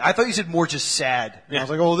 insane. I thought you said more just sad. And I was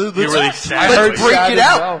like, oh, this You're really sad. Let's break Sad it as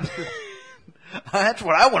out. well. That's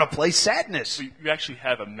what I want to play, sadness. So you actually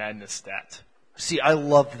have a madness stat. See, I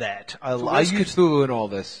love that. I Where's used Cthulhu in all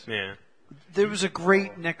this? Yeah. There was a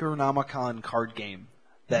great Necronomicon card game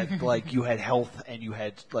that, you had health and you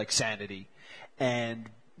had, sanity. And,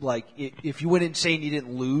 if you went insane, you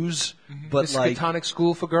didn't lose. But, Is Miskatonic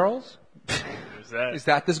School for Girls? There's that. Is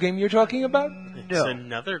that this game you're talking about? It's no.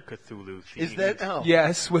 another Cthulhu theme. Is that? Oh.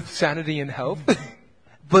 Yes, with sanity and health.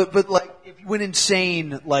 But, if you went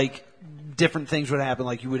insane, different things would happen.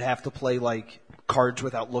 You would have to play, cards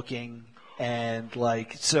without looking. and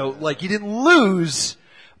so you didn't lose,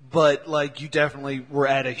 but you definitely were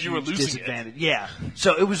at a You were huge losing disadvantage. Yeah,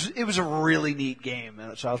 so it was a really neat game,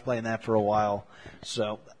 and so I was playing that for a while.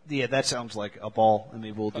 So yeah, that sounds like a ball, and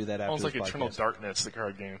maybe we'll do that after Almost this like Eternal podcast. Darkness, the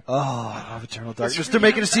card game. Oh, I love Eternal Darkness. They're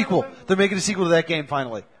making a sequel. They're making a sequel to that game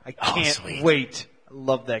finally. I can't sweet. wait. I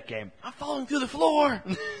love that game. I'm falling through the floor.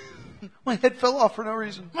 My head fell off for no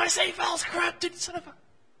reason. My save file's corrupted, son of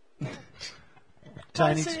a...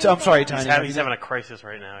 Tiny. I'm sorry, Tiny. He's having a crisis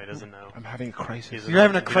right now. He doesn't know. I'm having a crisis. You're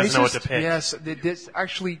having a He doesn't know what crisis? to pick. Yes, there's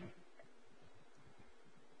actually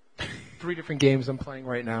 3 different games I'm playing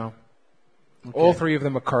right now. All 3 of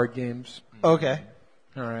them are card games. Okay.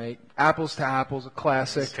 All right. Apples to Apples, a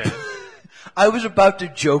classic. Okay. I was about to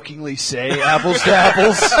jokingly say apples to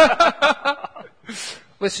apples.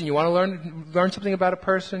 Listen, you want to learn something about a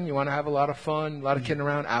person, you want to have a lot of fun, a lot of kidding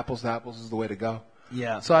around, Apples to Apples is the way to go.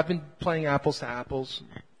 Yeah. So I've been playing Apples to Apples.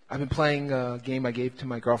 I've been playing a game I gave to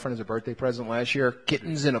my girlfriend as a birthday present last year,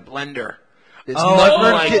 Kittens in a Blender. There's Oh, nothing I've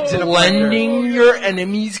heard like Kittens in a Blender. blending your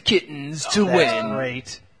enemy's kittens to win.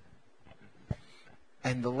 Great.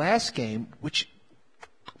 And the last game, which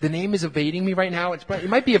the name is evading me right now, it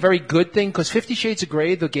might be a very good thing because 50 Shades of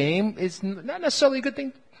Grey, the game, is not necessarily a good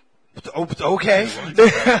thing. Okay.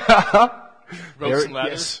 Ropes and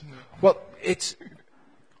ladders. Well, it's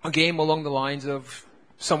a game along the lines of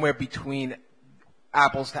somewhere between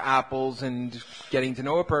apples to apples and getting to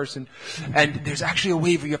know a person. And there's actually a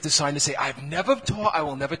waiver you have to sign to say, I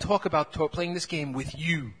will never talk about playing this game with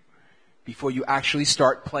you before you actually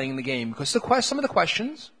start playing the game. Because some of the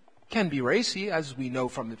questions can be racy, as we know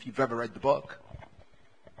from if you've ever read the book.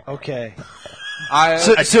 Okay.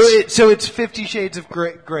 So So it's 50 Shades of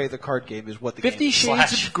Grey, the card game, is what the 50 game is. Shades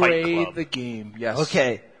Slash of Grey, Fight Club. the game, yes.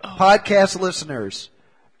 Okay. Podcast listeners,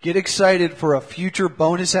 get excited for a future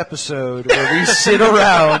bonus episode where we sit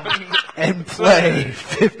around and play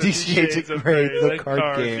 50 Shades of Grey, the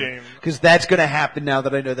card game. Because that's going to happen now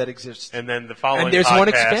that I know that exists. And then the following And there's one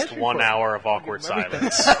podcast, expansion 1 for it. hour of awkward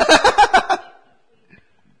silence.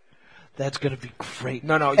 That's going to be great.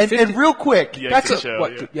 No, And 50 real quick, Yeah, That's good a, show,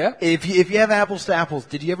 what, yeah. yeah? if you have apples to apples,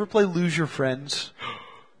 did you ever play Lose Your Friends?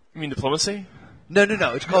 You mean Diplomacy? No.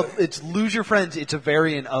 It's Lose Your Friends. It's a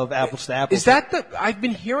variant of apples to apples. Is that I've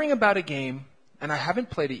been hearing about a game, and I haven't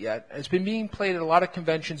played it yet. It's been being played at a lot of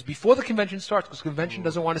conventions before the convention starts, because the convention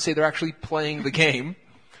doesn't want to say they're actually playing the game,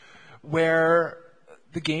 where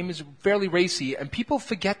the game is fairly racy, and people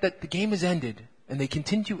forget that the game has ended, and they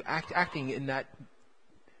continue acting in that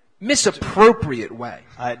misappropriate way.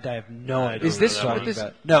 I have no idea. Is this what what you're this?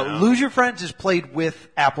 talking about. No, Lose Your Friends is played with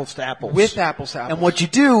apples to apples. With apples to apples. And what you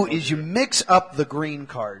do is you mix up the green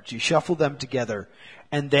cards. You shuffle them together.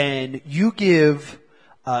 And then you give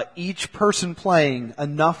each person playing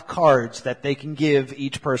enough cards that they can give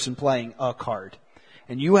each person playing a card.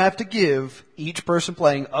 And you have to give each person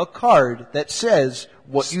playing a card that says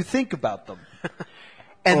what you think about them.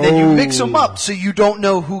 And then you mix them up so you don't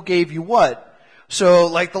know who gave you what. So,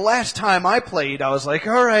 the last time I played, I was like,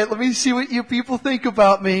 all right, let me see what you people think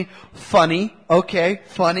about me. Funny. Okay,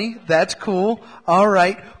 funny. That's cool. All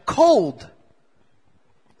right. Cold.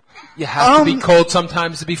 You have to be cold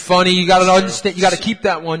sometimes to be funny. You got to understand. You got to keep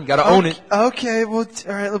that one. You got to own it. Okay, well,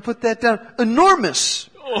 all right, let's put that down. Enormous.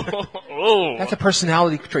 Oh. That's a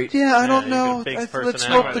personality trait. Yeah, I don't you know. could fake Let's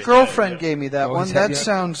personality. hope the girlfriend gave me that Oh, one. he's had- That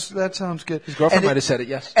yeah. sounds good. His girlfriend And might have said it,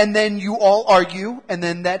 yes. And then you all argue, and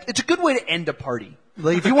then it's a good way to end a party.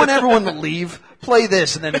 If you want everyone to leave, play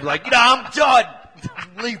this, and then be like, I'm done.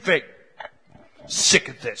 I'm leaving. Sick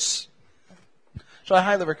of this. So I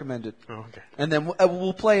highly recommend it. Oh, okay. And then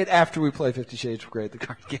we'll play it after we play 50 Shades of Grey, the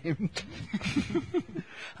card game.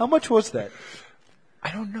 How much was that?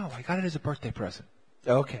 I don't know. I got it as a birthday present.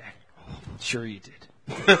 Okay. Sure you did.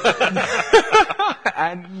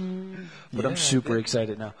 But I'm super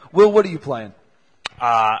excited now. Will, what are you playing?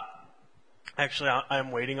 Actually,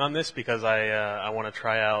 I'm waiting on this because I want to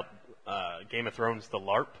try out Game of Thrones: The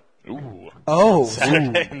LARP Ooh. Oh,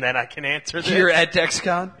 Saturday, and then I can answer this here at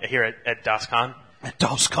DEXCON? here at DEXCON. At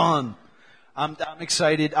DEXCON. I'm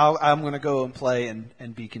excited. I'm going to go and play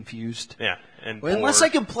and be confused. Yeah, and Well, unless I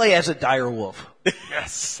bored. can play as a direwolf.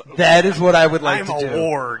 Yes. That is what I would like I'm to a do.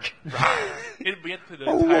 warg. We had to play the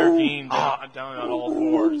entire game down on all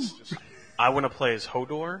fours. Just I want to play as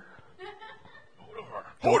Hodor.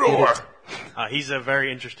 Hodor. He's a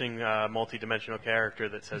very interesting multi-dimensional character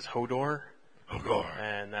that says Hodor, Hodor.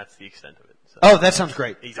 and that's the extent of it. So Oh, that sounds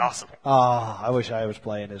great. he's awesome. I wish I was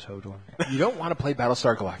playing as Hodor. You don't want to play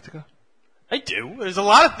Battlestar Galactica? I do. There's a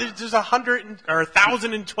lot of there's 100 or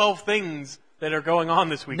 1,012 things that are going on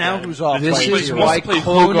this weekend. Now who's off? This by is zero. why play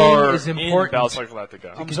cloning Hogar is in important. Battlestar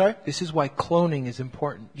Galactica. I'm sorry? This is why cloning is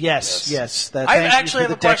important. Yes. Thank I you actually for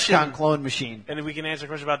the have a question. DEXCON clone machine. And if we can answer a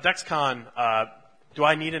question about DEXCON, do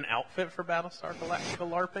I need an outfit for Battlestar Galactica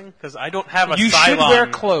LARPing? Because I don't have a You Cylon. should wear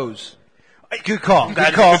clothes. Good call.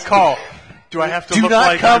 That's Good call. a good call. Do I have to Do look not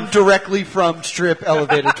like come directly from Strip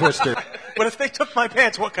Elevator Twister. But if they took my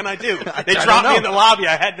pants, what can I do? They I dropped don't me know. in the lobby.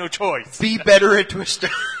 I had no choice. Be better at Twister.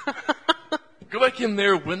 Go back in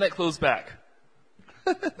there, win that clothes back.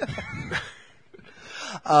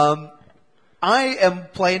 I am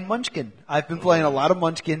playing Munchkin. I've been playing a lot of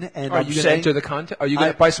Munchkin, and Are I'm you going to saying, enter the contest? Are you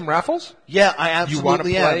going to buy some raffles? yeah, I You absolutely want to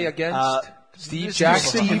play am. against Steve Mr.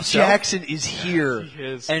 Jackson Steve himself? Jackson is here, He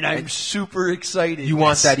is. and I'm super excited. You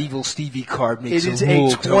want that evil Stevie card? Makes It is a a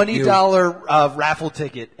rule, don't you? $20 raffle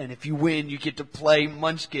ticket, and if you win, you get to play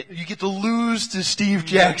Munchkin. You get to lose to Steve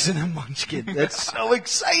Jackson and Munchkin. That's so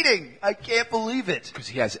exciting! I can't believe it. Because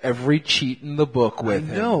he has every cheat in the book with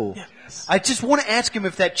him. No, I just want to ask him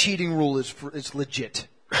if that cheating rule is legit.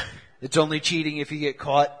 It's only cheating if you get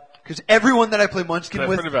caught. Because everyone that I play Munchkin I've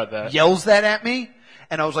with heard about that. yells that at me,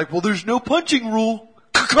 and I was like, "Well, there's no punching rule."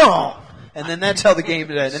 And then that's how the game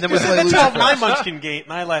ended. And then we play That's Loser how Fest. my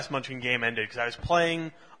last Munchkin game ended, because I was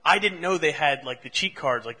playing. I didn't know they had like the cheat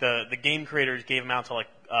cards, like the game creators gave them out to like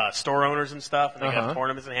store owners and stuff, and they have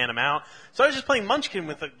tournaments and hand them out. So I was just playing Munchkin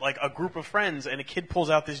with a group of friends, and a kid pulls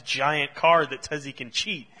out this giant card that says he can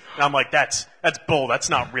cheat, and I'm like, that's bull, that's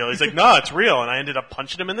not real. He's like, no, it's real, and I ended up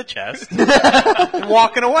punching him in the chest and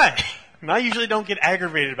walking away. And I usually don't get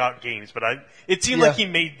aggravated about games, but it seemed like he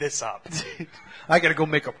made this up. I gotta go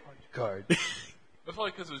make a punch card. That's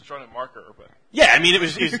probably because it was drawn in marker, but Yeah, I mean, it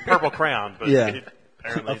was purple crayon, but Yeah.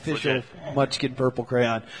 apparently it's Official legit. Munchkin purple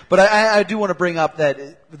crayon. But I do want to bring up that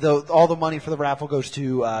all the money for the raffle goes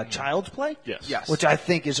to Child's Play. yes. Which I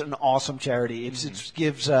think is an awesome charity. It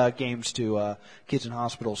gives games to kids in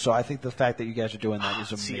hospitals. So I think the fact that you guys are doing that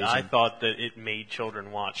is amazing. See, I thought that it made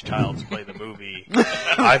children watch Child's Play the movie.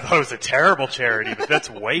 I thought it was a terrible charity, but that's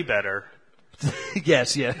way better.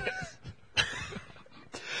 Yes, yeah.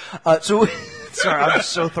 So, sorry, I'm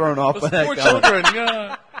so thrown off by that Poor comment.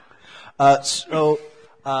 children,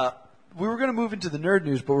 yeah. We were going to move into the nerd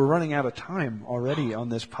news, but we're running out of time already on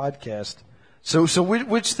this podcast. So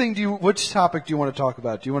which topic do you want to talk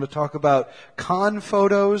about? Do you want to talk about con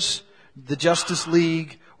photos, the Justice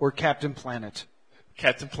League, or Captain Planet?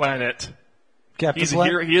 Captain Planet. Captain He's a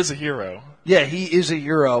Planet? hero. He is a hero. Yeah, he is a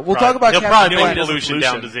hero. We'll talk about He'll Captain probably bring Planet. pollution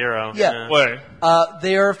down to zero. Yeah. Way.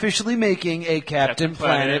 They are officially making a Captain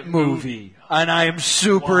Planet movie, and I am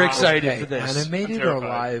super excited for this. Animated I'm or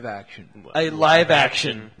terrified. live action? A live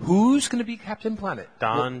action. Who's going to be Captain Planet?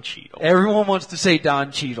 Don Cheadle. Everyone wants to say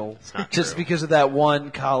Don Cheadle not just true. because of that one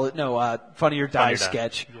Funny or Die Funny or Die.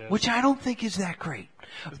 sketch, Yes. which I don't think is that great.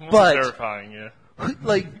 It's more But terrifying, yeah.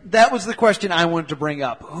 like that was the question I wanted to bring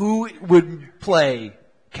up. Who would play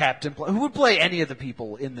Captain Planet? Who would play any of the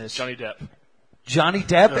people in this? Johnny Depp. Johnny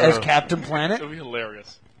Depp as Captain Planet? It would be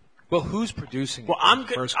hilarious. Well, who's producing Well,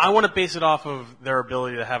 it? I want to base it off of their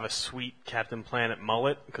ability to have a sweet Captain Planet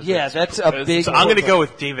mullet. 'cause Yeah, that's a big. So I'm going to go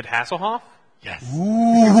with David Hasselhoff. Yes.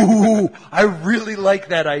 Ooh, I really like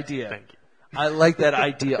that idea. Thank you. I like that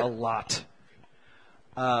idea a lot.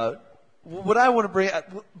 What I want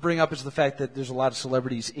to bring up is the fact that there's a lot of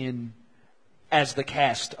celebrities in as the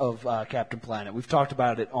cast of Captain Planet. We've talked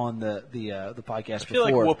about it on the podcast I feel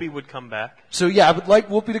before. like Whoopi would come back. So yeah, I would like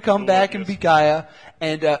Whoopi to come back and yes. be Gaia,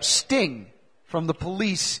 and Sting from the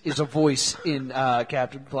Police is a voice in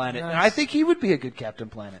Captain Planet, and I think he would be a good Captain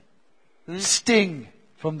Planet. Sting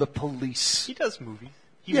from the Police. He does movies.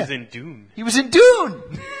 He Yeah. was in Dune. He was in Dune.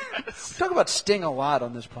 We talk about Sting a lot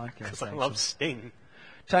on this podcast. I actually. love Sting.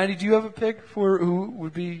 Tiny, do you have a pick for who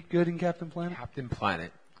would be good in Captain Planet? Captain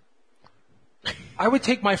Planet. I would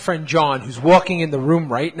take my friend John, who's walking in the room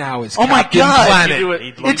right now, as Oh my Captain God! Planet. You do it.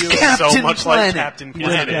 He'd look It's Captain so much Planet. like Captain He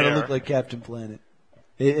Planet. does kind of there. look like Captain Planet.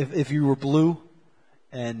 If you were blue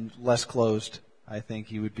and less closed, I think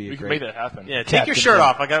he would be a We can great. make that happen. Yeah, take Captain your shirt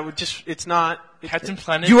Planet. off. Like I would just. It's not. Captain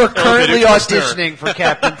Planet. You are currently Elevator auditioning for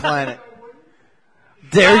Captain Planet.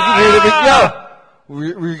 There we go.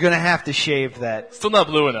 We're going to have to shave that. Still not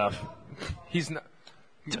blue enough. He's not.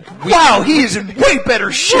 Wow, he is in way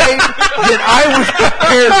better shape than I was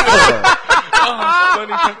prepared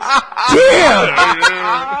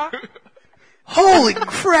for. Damn! Holy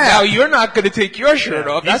crap! Now you're not going to take your shirt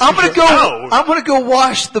off. That's I'm for gonna sure. go. I'm gonna go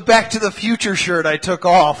wash the Back to the Future shirt I took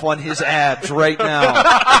off on his abs right now.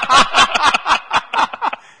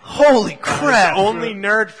 Holy crap! Only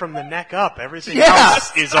nerd from the neck up. Everything Yeah.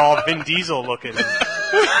 else is all Vin Diesel looking.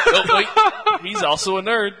 He's also a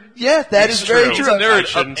nerd. Yeah, that is very He's true. a nerd. Up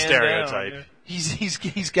Shouldn't and stereotype. down,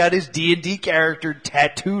 He's got his D&D character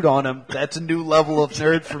tattooed on him. That's a new level of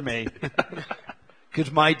nerd for me.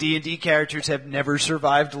 Because my D&D characters have never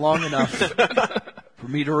survived long enough for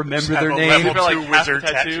me to remember their Have a name. level Like 2 half wizard the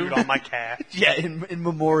tattoo. tattooed on my calf. Yeah, in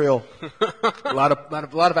memorial. A lot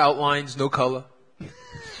of outlines, no color.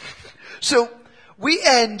 So we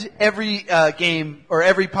end every game or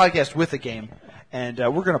every podcast with a game, and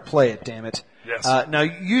we're going to play it. Damn it! Yes. Now,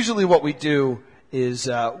 usually what we do is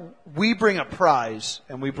we bring a prize,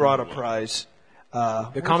 and we brought a prize.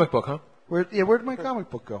 The comic book, huh? Where'd my comic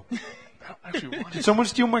book go? Actually, Did someone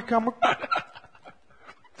steal my comic book?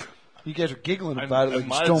 You guys are giggling about it I like you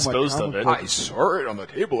might stole have my disposed of comic it. book. I saw it on the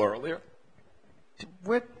table earlier.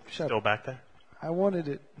 What? Shut Still up. back there? I wanted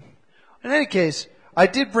it. In any case, I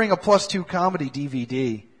did bring a +2 comedy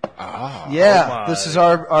DVD. Ah. Yeah, my. this is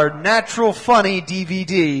our natural funny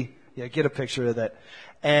DVD. Yeah, get a picture of that.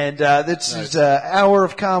 And this is an hour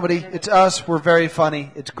of comedy. It's us. We're very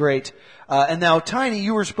funny. It's great. And now, Tiny,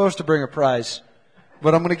 you were supposed to bring a prize,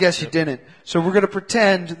 but I'm going to guess you didn't. So we're going to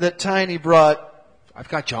pretend that Tiny brought I've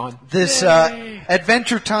got John. this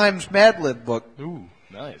Adventure Times Mad Lib book. Ooh,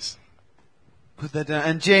 nice. Put that down.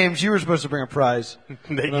 And James, you were supposed to bring a prize,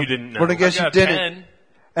 That you didn't know. but I guess you Got a didn't. pen.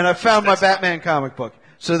 And I found my Batman comic book.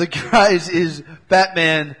 So the prize is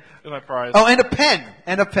Batman. That's my prize. Oh, and a pen.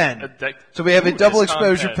 And a pen. A deck- So we have a Ooh, double DEXCON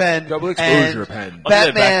exposure pen. Double exposure and pen. I'll do that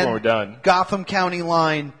back Batman, when we're done. Gotham County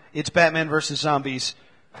line. It's Batman versus Zombies.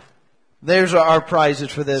 There's our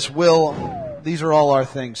prizes for this. Will, these are all our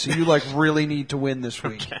things. So you really need to win this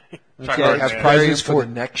week. Okay. I have Very prizes for the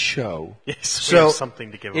important. next show. Yes, we So have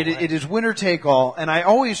something to give away. it is winner take all, and I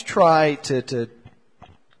always try to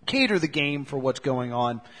cater the game for what's going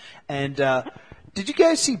on. And did you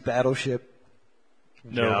guys see Battleship?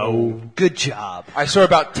 No. Good job. I saw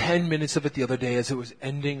about 10 minutes of it the other day as it was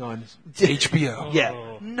ending on HBO.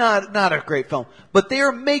 Yeah, not a great film, but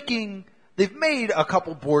they've made a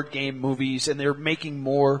couple board game movies, and they're making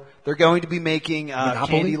more. They're going to be making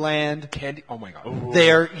Monopoly? Candyland. Candy. Oh my God.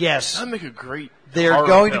 Yes, That'd make a great. they're horror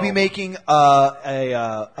going to film. be making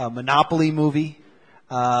a Monopoly movie.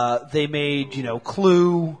 They made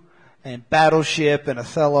Clue and Battleship and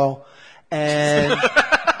Othello, and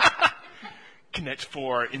Connect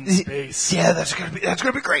 4 in space. yeah, that's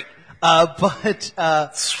gonna be great. But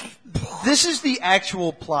this is the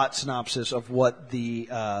actual plot synopsis of what the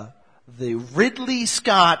Ridley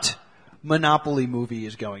Scott Monopoly movie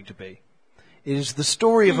is going to be. It is the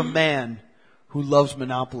story of a man who loves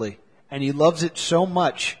Monopoly, and he loves it so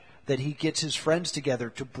much that he gets his friends together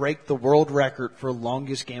to break the world record for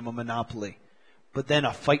longest game of Monopoly. But then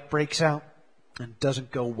a fight breaks out, and it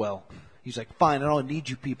doesn't go well. He's like, fine, I don't need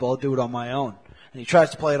you people, I'll do it on my own. And he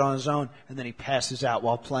tries to play it on his own, and then he passes out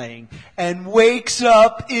while playing, and wakes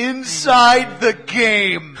up inside the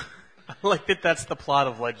game. I like that's the plot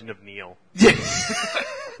of Legend of Neil.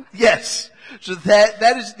 Yes. So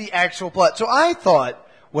that is the actual plot. So I thought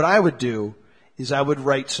what I would do is I would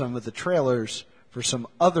write some of the trailers for some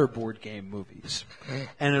other board game movies.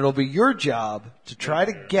 And it'll be your job to try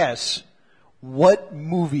to guess what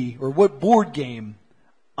movie or what board game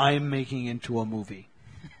I am making into a movie.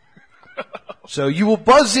 So you will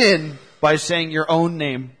buzz in by saying your own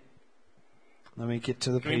name. Let me get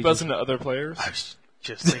to the Can we page. buzz into other players? I was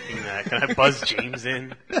just thinking that. Can I buzz James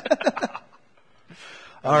in?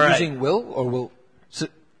 All right. Using Will or Will? So,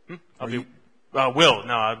 I'll be. Will.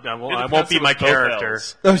 No, I won't. I It won't be depends my on both character.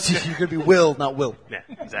 L's. oh, so you're going to be Will, not Will. Yeah,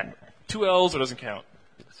 exactly. 2 L's or doesn't count.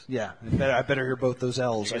 Yeah, I better hear both those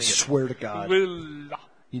L's. I swear to God. Will.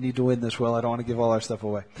 You need to win this, Will. I don't want to give all our stuff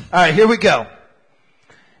away. All right, here we go.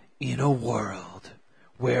 In a world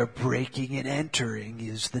where breaking and entering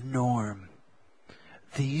is the norm,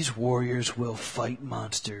 these warriors will fight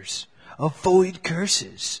monsters, avoid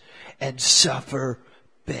curses, and suffer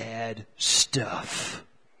bad stuff.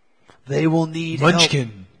 They will need Munchkin.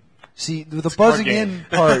 help. See, the buzzing game. in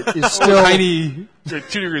part is still Tiny. 2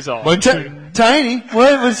 degrees off. Munchkin. tiny.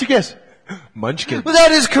 What's your guess? Munchkin. Well,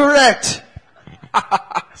 that is correct.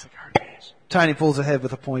 That's a card game. Tiny pulls ahead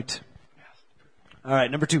with a point. All right,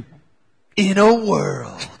 number 2. In a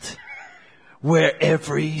world where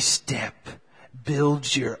every step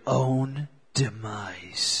builds your own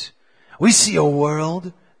demise, we see a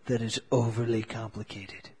world that is overly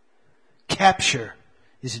complicated. Capture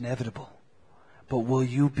is inevitable, but will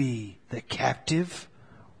you be the captive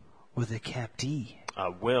or the captee?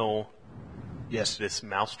 Will. Yes. This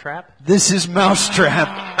mousetrap? This is Mousetrap.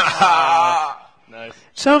 Nice.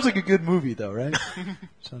 Sounds like a good movie, though, right?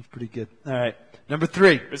 Sounds pretty good. All right, number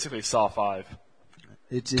 3. Basically Saw 5.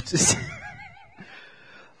 It's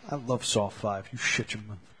I love Saw 5. You shut your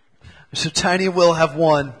mouth. So Tiny and Will have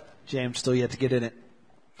won. James still yet to get in it.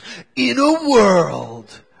 In a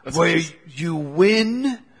world where you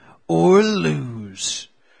win or lose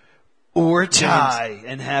or tie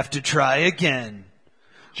and have to try again.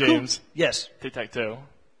 James. Yes. Tic-tac-toe.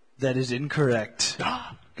 That is incorrect.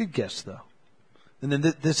 Good guess, though. And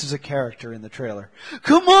then this is a character in the trailer.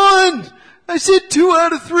 Come on! I said 2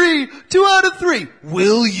 out of 3. 2 out of 3.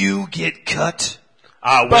 Will you get cut?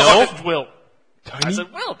 Will. I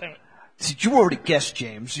said Will, damn it. See, you already guessed,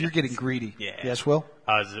 James. You're getting greedy. Yeah. Yes, Will?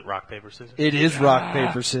 Is it rock, paper, scissors? It is rock,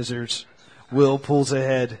 paper, scissors. Will pulls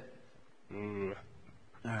ahead. Ooh.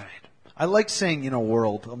 All right. I like saying in a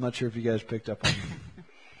world. I'm not sure if you guys picked up on it.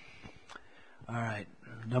 All right.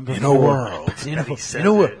 Number 4. In a world. In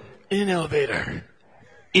In an elevator.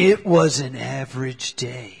 It was an average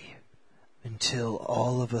day until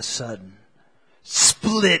all of a sudden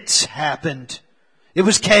splits happened. It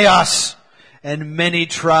was chaos, and many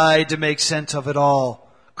tried to make sense of it all,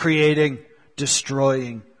 creating,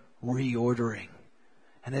 destroying, reordering.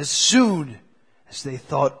 And as soon as they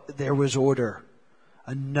thought there was order,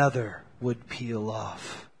 another would peel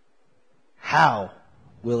off. How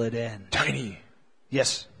will it end? Tiny.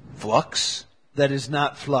 Yes. Flux? That is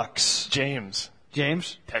not Flux. James.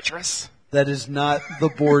 James? Tetris? That is not the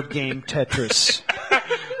board game Tetris.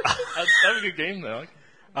 That was a good game, though.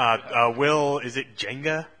 Will, is it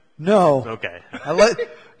Jenga? No. Okay.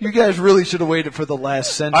 You guys really should have waited for the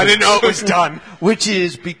last sentence. I didn't know it was done. Which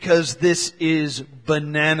is because this is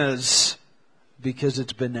bananas. Because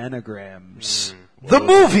it's bananagrams. The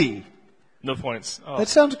movie! No points. Oh. That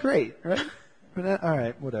sounds great, right? All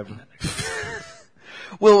right, whatever.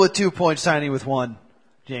 Will with 2 points, Tiny with 1.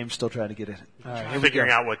 James still trying to get it. All right, here we Figuring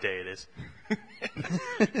go. out what day it is.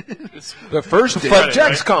 The first day Friday, of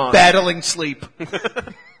DEXCON. Battling sleep. All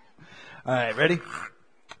right, ready?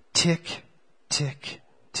 Tick, tick,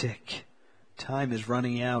 tick. Time is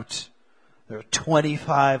running out. There are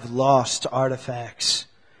 25 lost artifacts.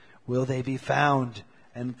 Will they be found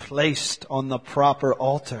and placed on the proper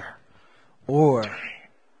altar? Or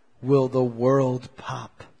will the world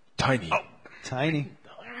pop? Tiny. Tiny.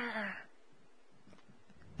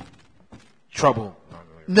 Trouble.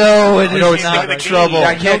 No, it No, is it's not not trouble.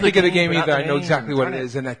 I can't think of the game, game but either. not I the know name. exactly what it Darn it.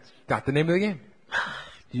 is, and that's not the name of the game.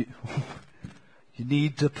 You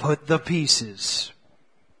need to put the pieces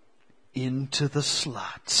into the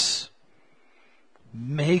slots.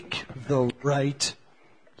 Make the right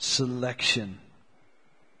selection.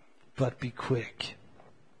 But be quick.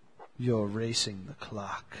 You're racing the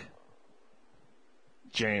clock.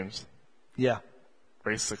 James. Yeah.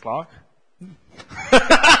 Race the clock?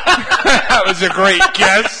 That was a great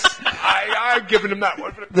guess. I'm giving him that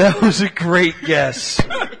one. That was a great guess.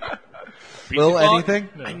 Will, anything?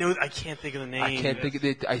 No. I can't think of the name. I can't think of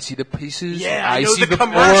it. I see the pieces. Yeah, I know see the the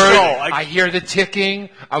commercial. board. I hear the ticking.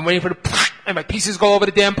 I'm waiting for the and my pieces go all over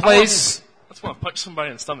the damn place. I just want to punch somebody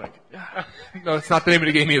in the stomach. No, it's not the name of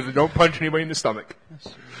the game either. Don't punch anybody in the stomach.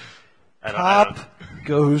 Pop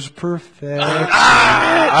goes perfect. All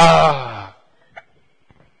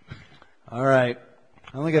right.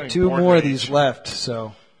 I only got 2 board more of rage. these left,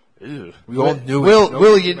 so. Ew. We all knew Will, it.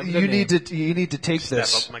 Will, Nope, you remember the need name. to take Step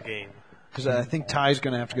this. up my game. Because I think Ty's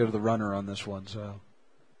going to have to go to the runner on this one. So,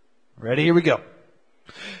 ready? Here we go.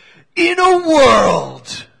 In a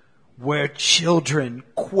world where children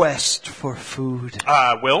quest for food.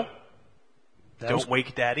 Will, That was- don't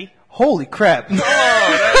wake daddy. Holy crap.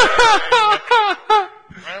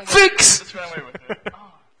 Fix! Let's run away with it.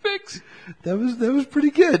 Fix. That was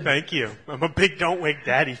pretty good. Thank you. I'm a big Don't Wake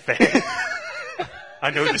Daddy fan. I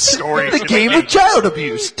know the story. The game of child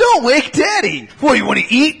abuse. Don't wake daddy. What, you want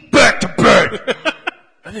to eat? Back to bed.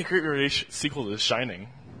 I think great relation sequel to Shining.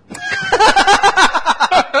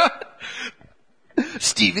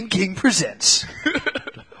 Stephen King presents.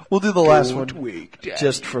 We'll do the last one wake daddy.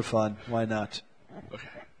 just for fun. Why not? Okay.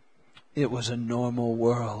 It was a normal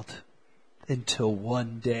world until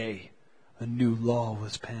one day a new law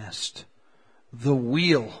was passed. The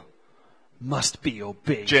wheel must be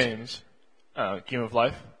obeyed. James. Game of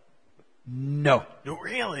Life. No. No,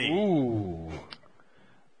 really? Ooh.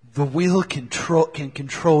 The wheel can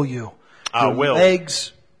control you. Your Will.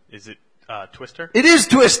 legs. Is it Twister? It is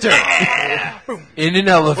Twister. In an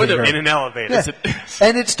elevator. In an elevator. Is it?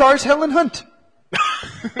 And it stars Helen Hunt.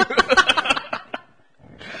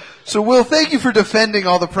 So, Will, thank you for defending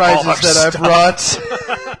all the prizes All our that I stuff. brought.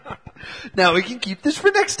 Now, we can keep this for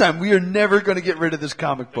next time. We are never going to get rid of this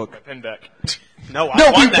comic book. Pen back. No,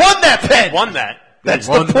 No, we won that pen! Won that. That's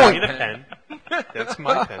won the that point. Need a pen. That's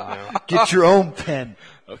my pen now. Get your own pen.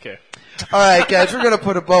 Okay. All right, guys, we're going to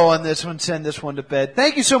put a bow on this one, send this one to bed.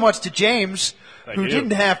 Thank you so much to James, who you.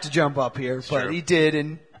 didn't have to jump up here, but true. he did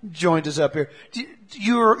and joined us up here.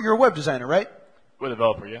 You're a web designer, right? We're a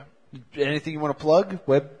developer, yeah. Anything you want to plug,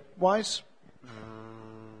 web-wise?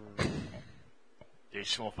 The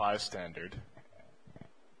HTML5 standard.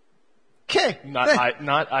 Okay. Not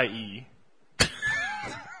IE.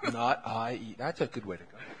 Not IE. That's a good way to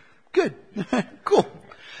go. Good. Cool.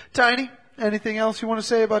 Tiny, anything else you want to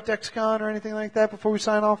say about DEXCON or anything like that before we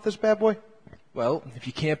sign off this bad boy? Well, if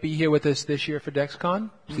you can't be here with us this year for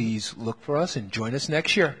DEXCON, please look for us and join us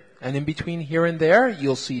next year. And in between here and there,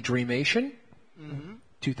 you'll see Dreamation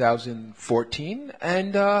 2014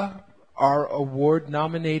 and our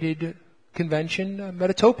award-nominated convention,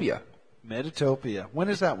 Metatopia. Metatopia. When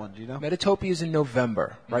is that one? Do you know? Metatopia is in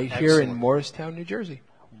November, right here in Excellent. Morristown, New Jersey.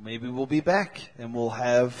 Maybe we'll be back and we'll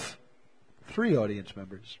have 3 audience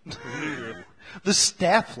members. The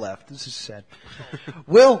staff left. This is sad.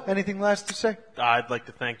 Will, anything last to say? I'd like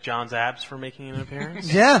to thank John's Abs for making an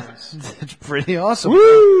appearance. Yeah, it's pretty awesome.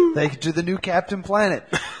 Thank you to the new Captain Planet.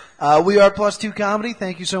 We are Plus 2 Comedy.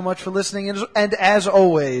 Thank you so much for listening. And as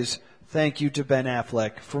always, thank you to Ben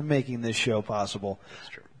Affleck for making this show possible. That's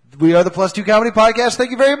true. We are the Plus 2 Comedy Podcast.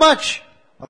 Thank you very much.